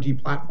 censoring them,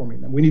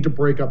 deplatforming them. We need to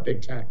break up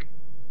big tech.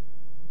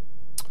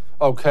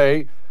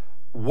 Okay,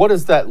 what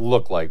does that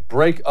look like?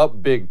 Break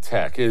up big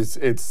tech.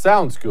 It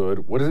sounds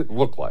good. What does it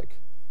look like?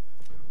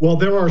 Well,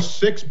 there are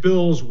 6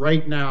 bills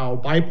right now,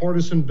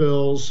 bipartisan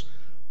bills,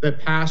 that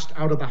passed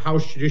out of the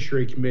House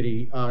Judiciary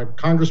Committee.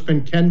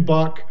 Congressman Ken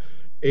Buck,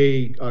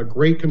 a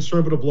great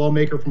conservative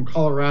lawmaker from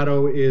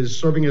Colorado, is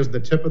serving as the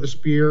tip of the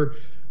spear.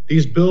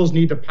 These bills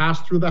need to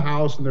pass through the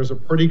House, and there's a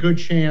pretty good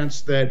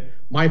chance that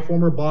my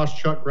former boss,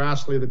 Chuck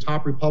Grassley, the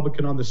top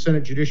Republican on the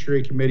Senate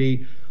Judiciary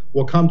Committee,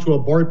 will come to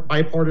a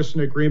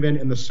bipartisan agreement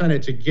in the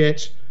Senate to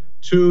get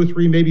 2,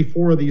 3, maybe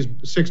 4 of these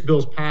 6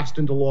 bills passed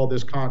into law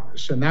this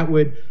Congress. And that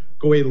would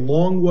go a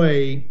long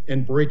way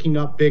in breaking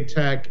up big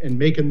tech and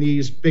making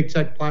these big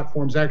tech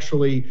platforms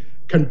actually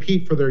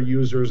compete for their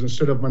users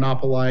instead of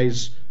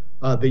monopolize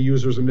the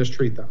users and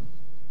mistreat them.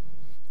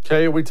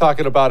 Okay, are we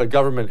talking about a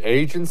government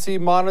agency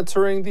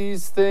monitoring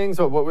these things?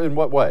 Or in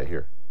what way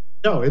here?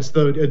 No, it's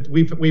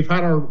we've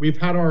had our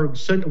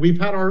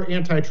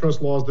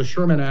antitrust laws. The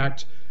Sherman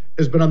Act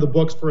has been on the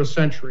books for a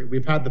century.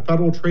 We've had the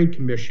Federal Trade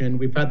Commission.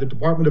 We've had the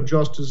Department of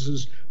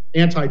Justice's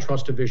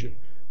antitrust division.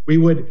 We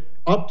would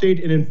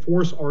update and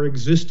enforce our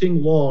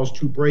existing laws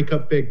to break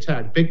up big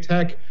tech. Big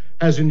tech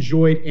has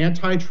enjoyed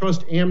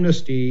antitrust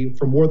amnesty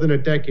for more than a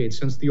decade,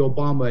 since the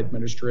Obama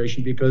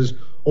administration, because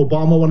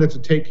Obama wanted to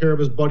take care of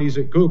his buddies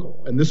at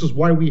Google. And this is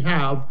why we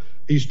have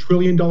these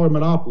trillion-dollar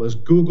monopolists,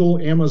 Google,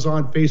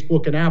 Amazon,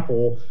 Facebook, and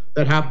Apple,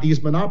 that have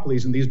these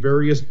monopolies in these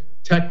various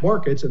tech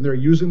markets, and they're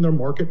using their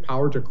market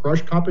power to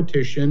crush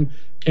competition,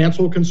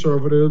 cancel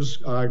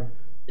conservatives,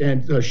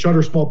 and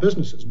shutter small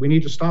businesses. We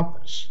need to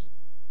stop this.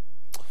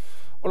 I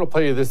want to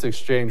play you this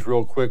exchange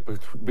real quick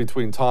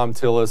between Thom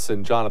Tillis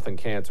and Jonathan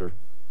Kanter.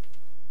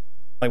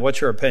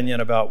 What's your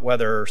opinion about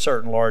whether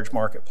certain large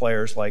market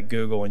players like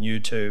Google and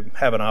YouTube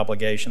have an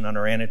obligation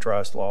under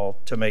antitrust law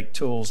to make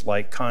tools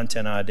like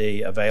Content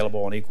ID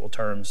available on equal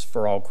terms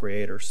for all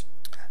creators?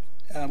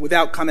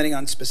 Without commenting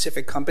on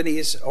specific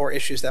companies or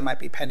issues that might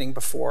be pending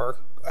before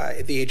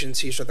the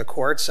agencies or the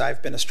courts,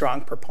 I've been a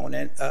strong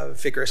proponent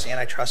of vigorous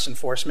antitrust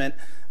enforcement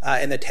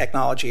in the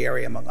technology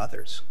area, among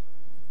others.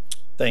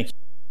 Thank you.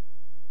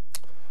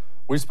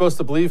 We supposed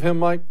to believe him,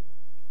 Mike?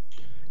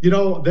 You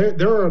know,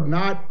 there are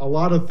not a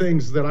lot of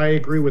things that I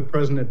agree with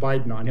President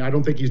Biden on. I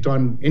don't think he's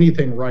done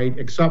anything right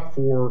except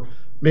for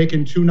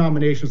making two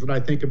nominations that I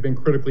think have been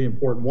critically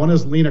important. One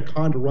is Lina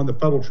Khan to run the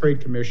Federal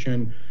Trade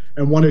Commission,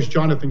 and one is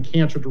Jonathan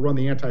Kanter to run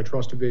the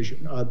Antitrust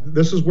Division.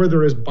 This is where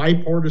there is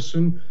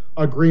bipartisan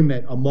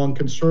agreement among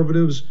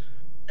conservatives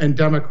and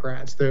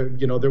Democrats.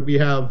 That we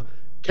have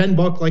Ken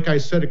Buck, like I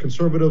said, a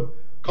conservative,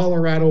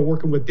 Colorado,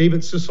 working with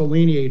David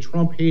Cicilline, a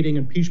Trump-hating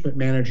impeachment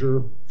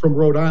manager from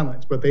Rhode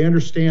Island. But they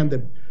understand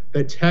that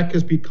tech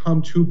has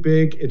become too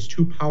big, it's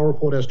too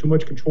powerful, it has too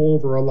much control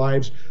over our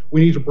lives.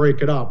 We need to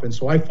break it up. And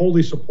so I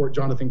fully support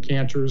Jonathan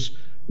Kanter's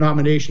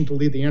nomination to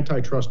lead the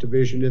Antitrust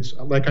Division. It's,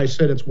 like I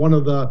said, it's one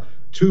of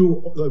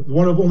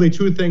only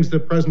two things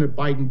that President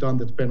Biden done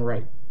that's been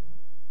right.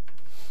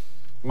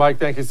 Mike,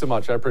 thank you so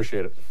much. I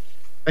appreciate it.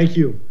 Thank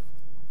you.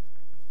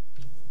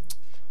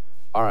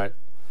 All right.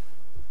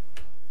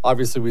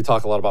 Obviously, we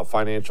talk a lot about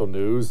financial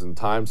news, and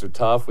times are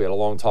tough. We had a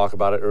long talk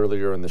about it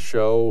earlier in the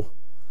show.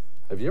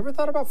 Have you ever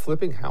thought about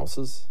flipping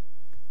houses?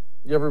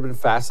 You ever been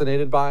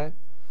fascinated by it?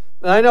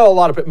 And I know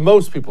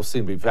most people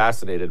seem to be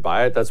fascinated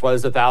by it. That's why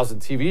there's 1,000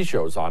 TV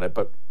shows on it.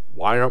 But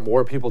why aren't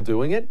more people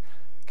doing it?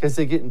 Because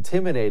they get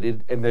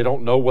intimidated and they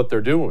don't know what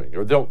they're doing,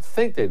 or they don't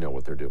think they know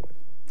what they're doing.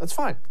 That's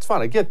fine. It's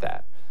fine. I get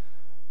that.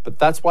 But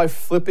that's why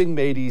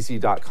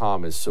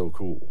FlippingMadeEasy.com is so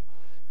cool.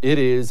 It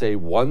is a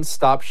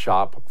one-stop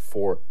shop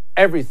for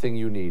everything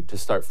you need to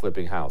start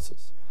flipping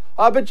houses.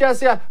 But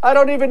Jesse, I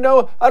don't even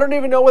know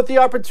what the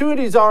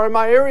opportunities are in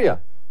my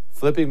area.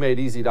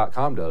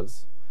 FlippingMadeEasy.com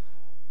does.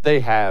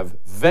 They have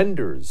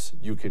vendors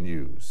you can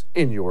use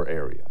in your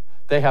area.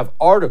 They have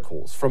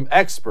articles from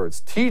experts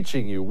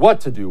teaching you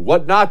what to do,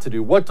 what not to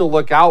do, what to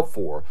look out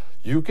for.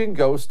 You can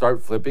go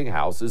start flipping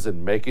houses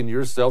and making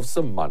yourself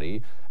some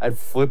money at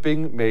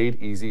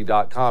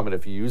FlippingMadeEasy.com. And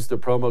if you use the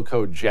promo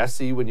code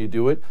Jesse when you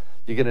do it,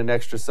 you get an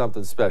extra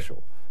something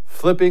special.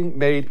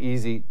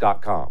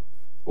 FlippingMadeEasy.com.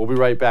 We'll be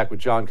right back with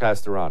John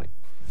Castorani.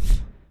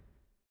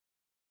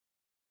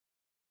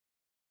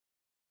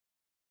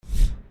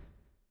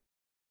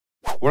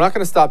 We're not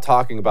going to stop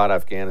talking about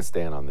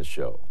Afghanistan on this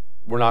show.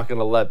 We're not going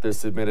to let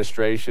this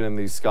administration and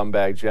these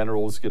scumbag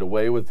generals get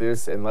away with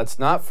this. And let's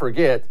not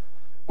forget,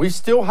 we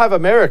still have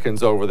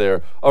Americans over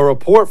there. A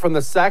report from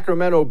the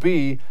Sacramento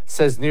Bee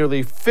says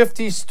nearly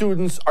 50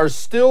 students are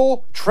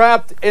still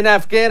trapped in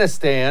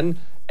Afghanistan,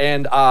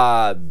 and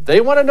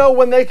they want to know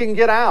when they can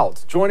get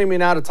out. Joining me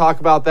now to talk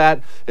about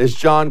that is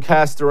John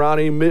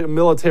Castorani,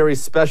 military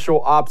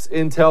special ops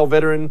intel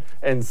veteran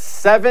and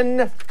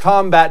 7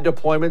 combat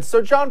deployments.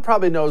 So John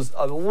probably knows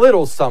a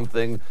little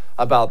something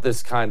about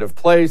this kind of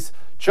place.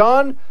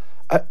 John,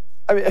 I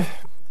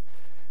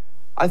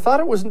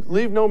thought it was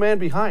leave no man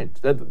behind.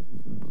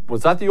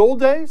 Was that the old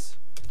days?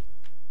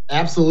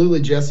 Absolutely,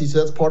 Jesse. So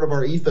that's part of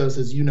our ethos,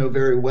 as you know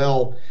very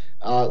well.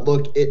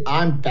 Look,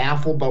 I'm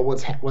baffled by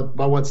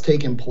what's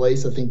taken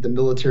place. I think the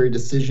military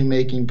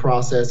decision-making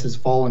process has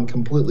fallen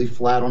completely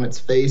flat on its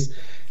face.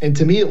 And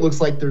to me, it looks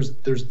like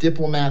there's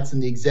diplomats in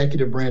the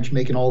executive branch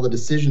making all the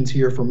decisions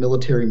here for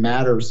military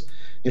matters.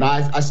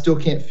 I still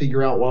can't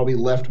figure out why we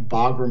left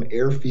Bagram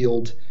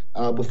Airfield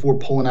before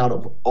pulling out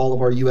of all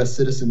of our U.S.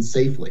 citizens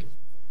safely.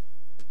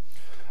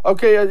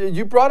 Okay,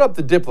 you brought up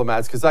the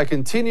diplomats because I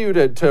continue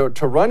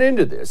to run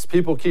into this.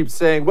 People keep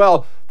saying,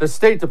 well, the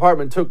State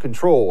Department took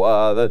control.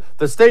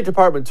 The State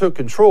Department took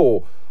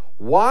control.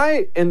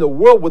 Why in the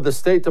world would the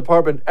State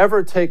Department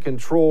ever take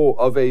control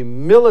of a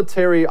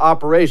military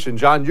operation?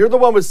 John, you're the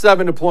one with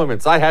 7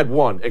 deployments. I had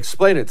 1.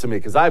 Explain it to me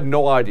because I have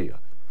no idea.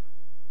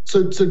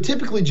 So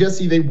typically,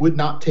 Jesse, they would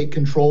not take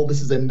control.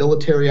 This is a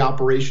military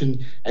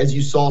operation. As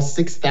you saw,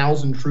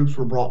 6,000 troops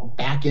were brought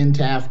back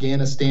into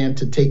Afghanistan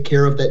to take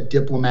care of that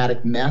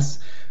diplomatic mess.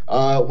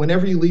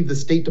 Whenever you leave the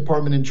State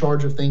Department in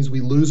charge of things, we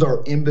lose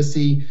our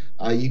embassy.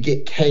 You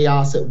get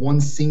chaos at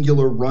one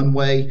singular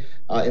runway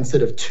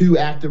instead of 2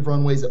 active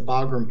runways at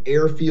Bagram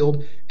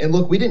Airfield. And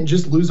look, we didn't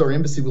just lose our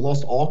embassy, we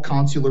lost all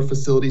consular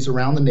facilities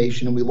around the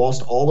nation, and we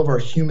lost all of our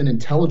human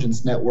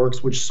intelligence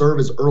networks, which serve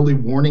as early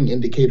warning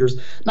indicators,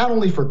 not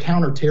only for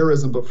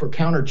counterterrorism, but for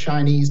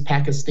counter-Chinese,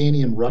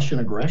 Pakistani, and Russian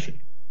aggression.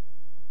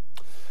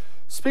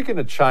 Speaking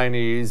of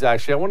Chinese,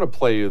 actually, I want to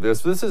play you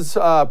this. This is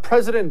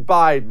President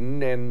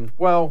Biden, and,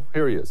 well,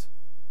 here he is.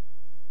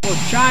 Well,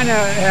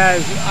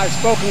 I've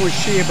spoken with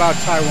Xi about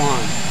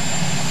Taiwan.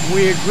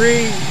 We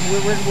agree,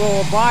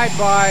 we'll abide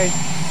by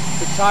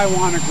the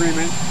Taiwan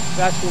agreement.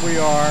 That's where we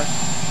are.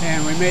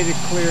 And we made it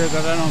clear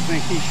that I don't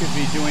think he should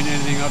be doing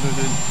anything other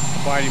than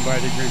abiding by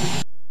the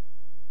agreement.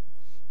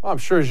 Well, I'm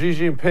sure Xi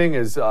Jinping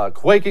is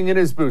quaking in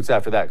his boots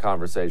after that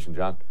conversation,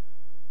 John.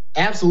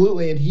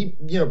 Absolutely.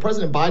 And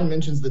President Biden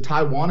mentions the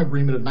Taiwan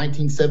Agreement of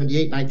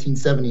 1978,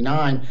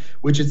 1979,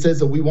 which it says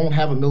that we won't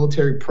have a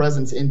military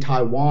presence in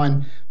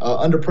Taiwan.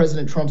 Under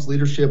President Trump's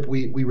leadership,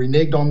 we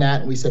reneged on that,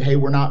 and we said, hey,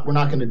 we're not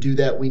going to do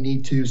that. We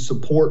need to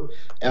support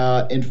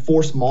and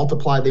force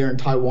multiply there in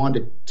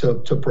Taiwan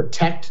to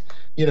protect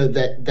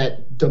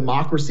that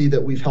democracy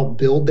that we've helped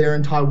build there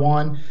in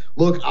Taiwan.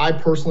 Look, I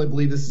personally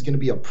believe this is going to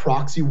be a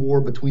proxy war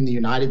between the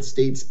United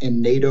States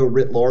and NATO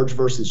writ large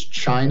versus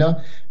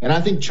China. And I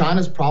think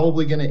China's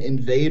probably going to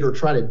invade or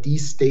try to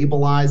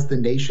destabilize the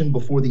nation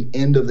before the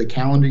end of the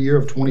calendar year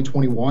of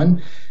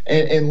 2021.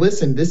 And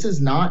listen, this is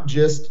not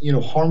just,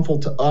 harmful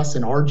to us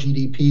and our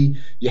GDP.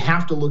 You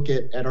have to look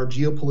at our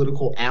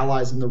geopolitical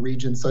allies in the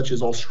region, such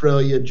as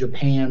Australia,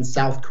 Japan,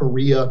 South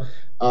Korea,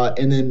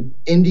 and then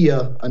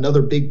India,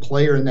 another big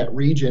player in that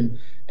region.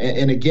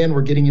 And again,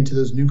 we're getting into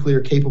those nuclear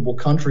capable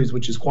countries,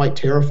 which is quite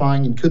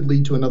terrifying and could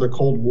lead to another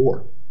Cold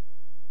War.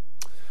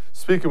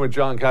 Speaking with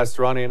John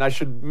Castrani, and I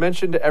should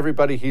mention to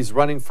everybody, he's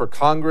running for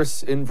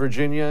Congress in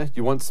Virginia.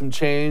 You want some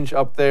change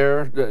up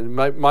there?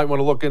 Might want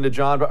to look into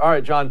John. But all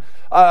right, John,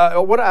 I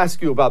want to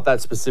ask you about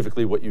that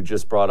specifically, what you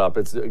just brought up.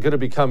 It's going to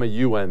become a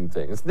UN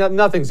thing.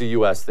 Nothing's a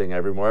U.S. thing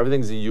anymore.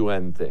 Everything's a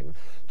UN thing.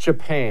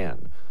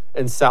 Japan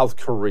and South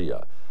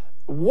Korea.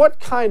 What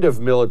kind of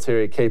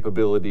military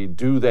capability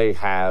do they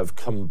have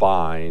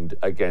combined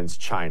against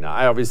China?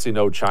 I obviously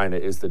know China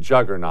is the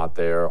juggernaut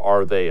there.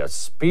 Are they a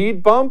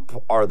speed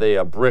bump? Are they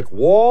a brick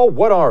wall?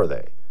 What are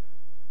they?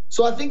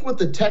 So I think with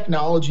the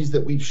technologies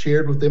that we've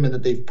shared with them and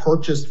that they've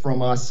purchased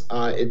from us,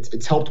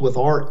 it's helped with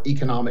our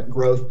economic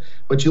growth.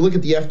 But you look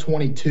at the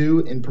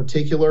F-22 in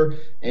particular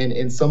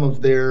and some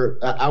of their,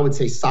 I would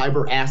say,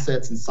 cyber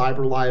assets and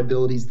cyber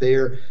liabilities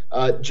there.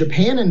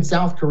 Japan and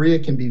South Korea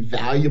can be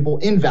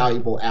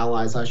invaluable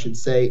allies, I should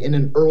say, in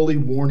an early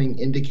warning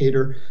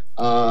indicator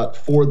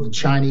for the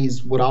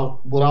Chinese, what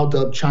I'll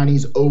dub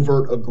Chinese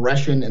overt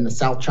aggression in the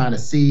South China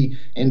Sea,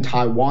 in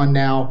Taiwan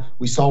now.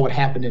 We saw what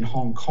happened in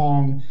Hong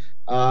Kong.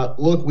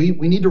 Look, we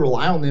need to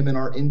rely on them in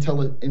our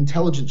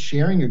intelligence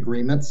sharing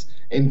agreements.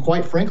 And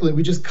quite frankly,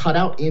 we just cut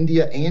out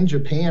India and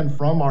Japan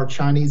from our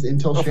Chinese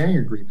intel sharing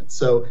agreements.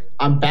 So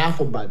I'm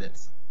baffled by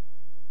this.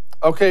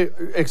 Okay,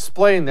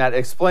 explain that.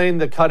 Explain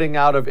the cutting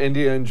out of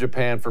India and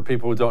Japan for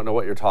people who don't know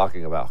what you're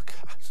talking about.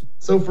 Gosh.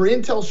 So for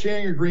intel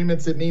sharing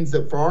agreements, it means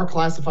that for our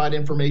classified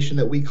information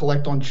that we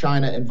collect on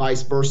China and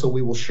vice versa,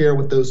 we will share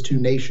with those two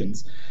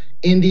nations.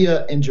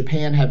 India and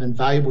Japan have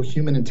invaluable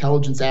human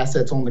intelligence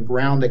assets on the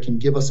ground that can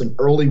give us an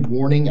early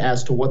warning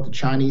as to what the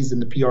Chinese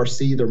and the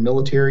PRC, their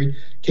military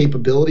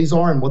capabilities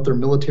are and what their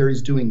military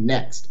is doing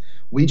next.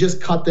 We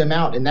just cut them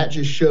out, and that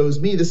just shows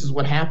me this is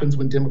what happens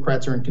when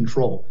Democrats are in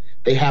control.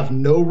 They have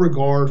no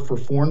regard for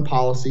foreign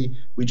policy.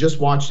 We just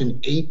watched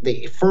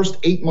the first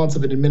 8 months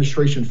of an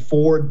administration,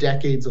 4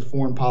 decades of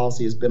foreign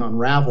policy has been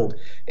unraveled,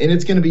 and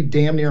it's going to be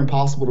damn near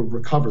impossible to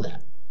recover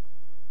that.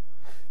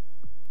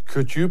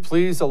 Could you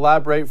please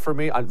elaborate for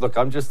me? Look,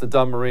 I'm just a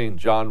dumb Marine,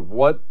 John.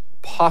 What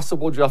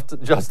possible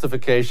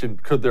justification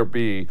could there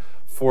be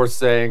for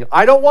saying,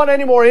 I don't want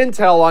any more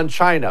intel on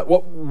China?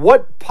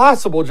 What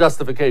possible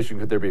justification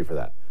could there be for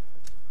that?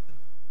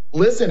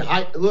 Listen,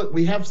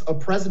 we have a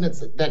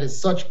president that is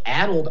such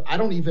addled, I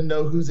don't even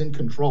know who's in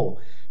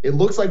control. It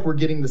looks like we're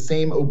getting the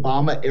same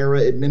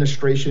Obama-era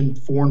administration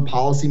foreign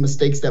policy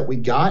mistakes that we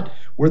got,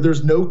 where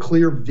there's no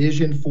clear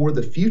vision for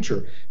the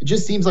future. It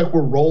just seems like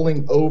we're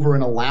rolling over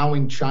and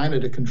allowing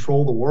China to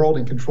control the world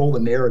and control the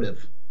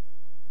narrative.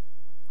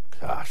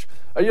 Gosh.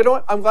 You know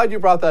what? I'm glad you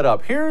brought that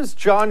up. Here's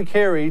John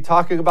Kerry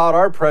talking about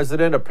our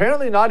president,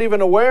 apparently not even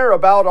aware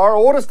about our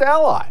oldest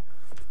ally.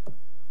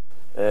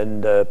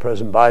 And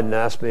President Biden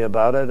asked me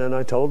about it, and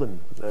I told him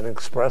and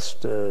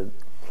expressed...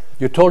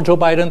 You told Joe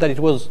Biden that it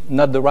was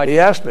not the right... He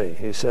asked me.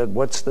 He said,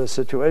 what's the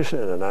situation?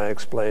 And I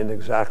explained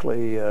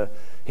exactly.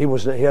 He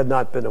had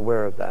not been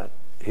aware of that.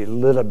 He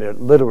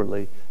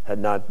literally had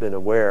not been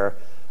aware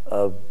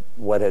of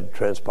what had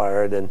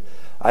transpired. And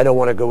I don't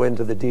want to go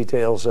into the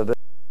details of it.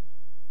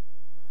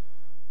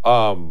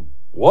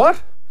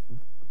 What?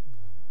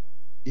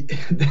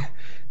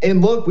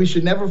 And look, we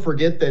should never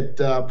forget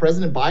that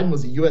President Biden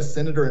was a U.S.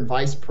 Senator and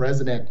Vice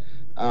President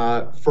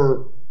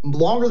for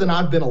longer than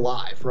I've been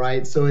alive,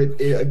 right? So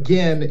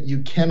again,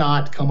 you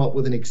cannot come up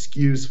with an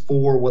excuse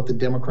for what the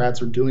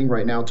Democrats are doing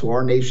right now to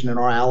our nation and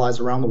our allies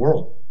around the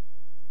world.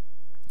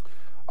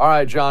 All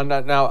right, John.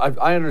 Now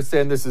I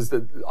understand this is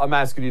I'm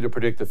asking you to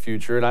predict the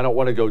future, and I don't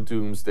want to go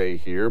doomsday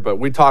here, but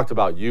we talked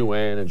about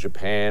UN and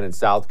Japan and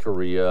South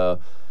Korea.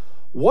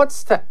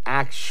 What's to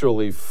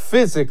actually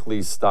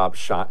physically stop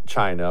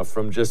China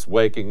from just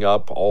waking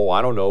up,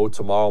 I don't know,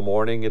 tomorrow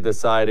morning and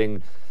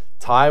deciding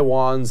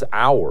Taiwan's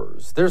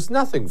ours? There's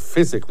nothing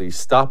physically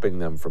stopping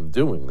them from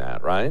doing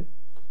that, right?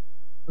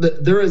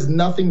 There is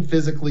nothing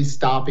physically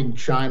stopping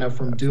China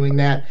from doing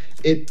that.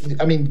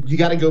 You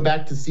got to go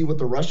back to see what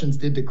the Russians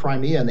did to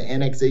Crimea and the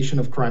annexation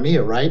of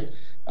Crimea, right?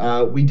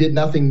 We did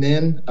nothing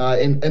then.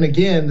 And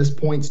again, this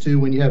points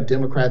to when you have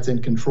Democrats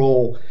in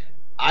control.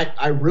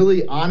 I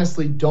really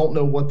honestly don't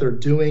know what they're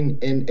doing.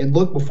 And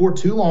look, before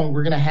too long,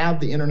 we're going to have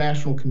the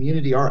international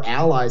community, our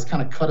allies,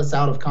 kind of cut us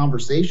out of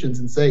conversations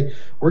and say,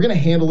 we're going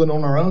to handle it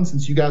on our own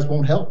since you guys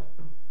won't help.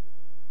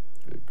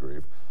 Good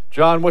grief.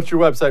 John, what's your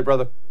website,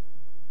 brother?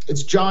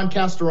 It's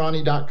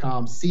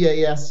JohnCastorani.com,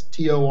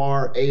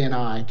 CASTORANI,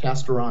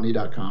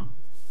 Castorani.com.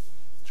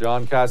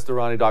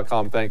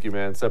 JohnCastorani.com. Thank you,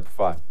 man. Semper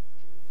Fi.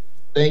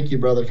 Thank you,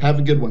 brother. Have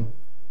a good one.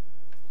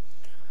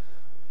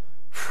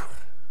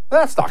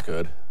 That's not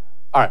good.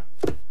 All right,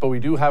 but we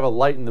do have a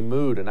light in the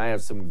mood, and I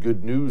have some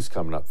good news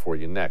coming up for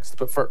you next.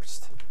 But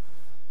first,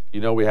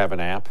 we have an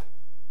app.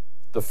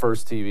 The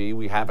First TV,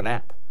 we have an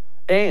app.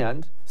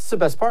 And it's the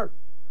best part.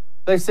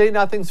 They say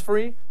nothing's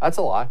free. That's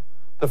a lie.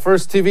 The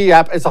First TV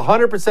app is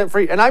 100%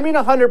 free, and I mean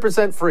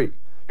 100% free.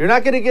 You're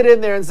not going to get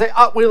in there and say,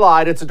 we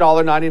lied, it's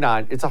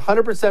 $1.99. It's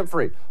 100%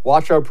 free.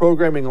 Watch our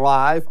programming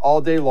live all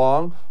day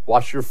long.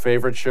 Watch your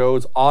favorite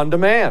shows on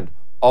demand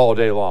all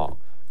day long.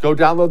 Go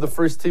download the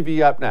First TV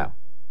app now.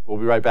 We'll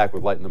be right back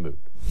with Light in the Mood.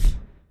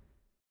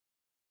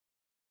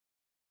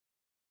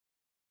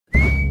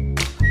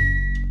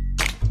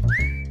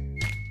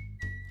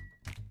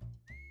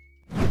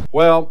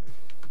 Well,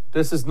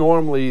 this is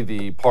normally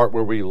the part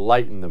where we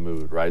lighten the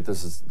mood, right?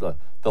 This is the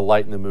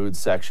Light in the Mood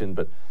section,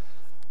 but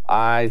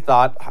I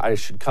thought I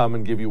should come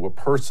and give you a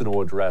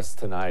personal address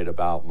tonight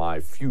about my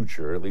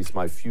future, at least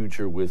my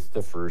future with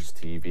the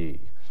First TV.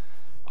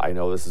 I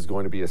know this is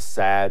going to be a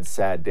sad,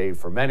 sad day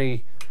for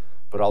many,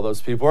 but all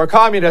those people are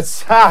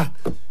communists. I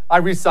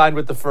re-signed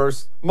with the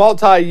First.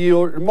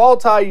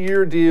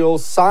 Multi-year deal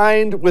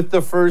signed with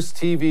the First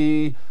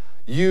TV.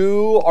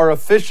 You are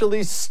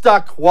officially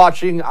stuck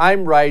watching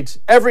I'm Right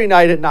every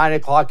night at 9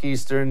 o'clock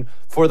Eastern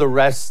for the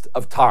rest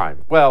of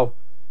time. Well,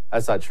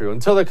 that's not true.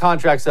 Until the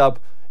contract's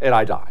up and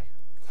I die.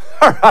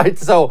 All right,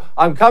 so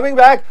I'm coming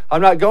back.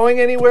 I'm not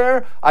going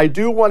anywhere. I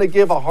do want to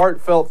give a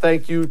heartfelt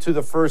thank you to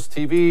the First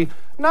TV,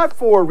 not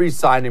for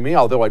re-signing me,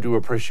 although I do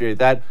appreciate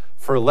that,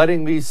 for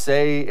letting me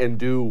say and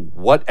do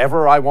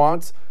whatever I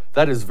want.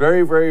 That is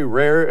very, very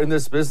rare in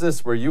this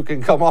business where you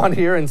can come on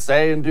here and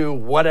say and do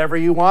whatever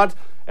you want.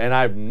 And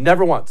I've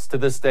never once to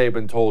this day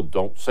been told,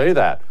 don't say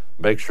that.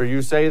 Make sure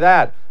you say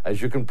that,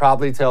 as you can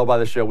probably tell by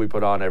the show we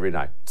put on every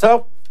night.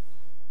 So,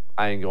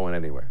 I ain't going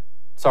anywhere.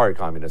 Sorry,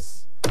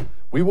 communists.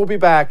 We will be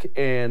back,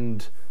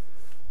 and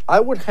I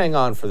would hang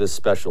on for this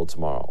special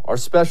tomorrow. Our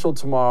special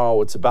tomorrow,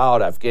 it's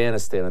about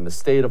Afghanistan and the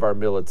state of our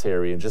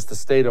military and just the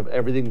state of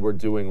everything we're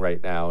doing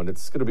right now, and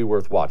it's going to be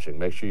worth watching.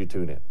 Make sure you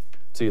tune in.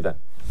 See you then.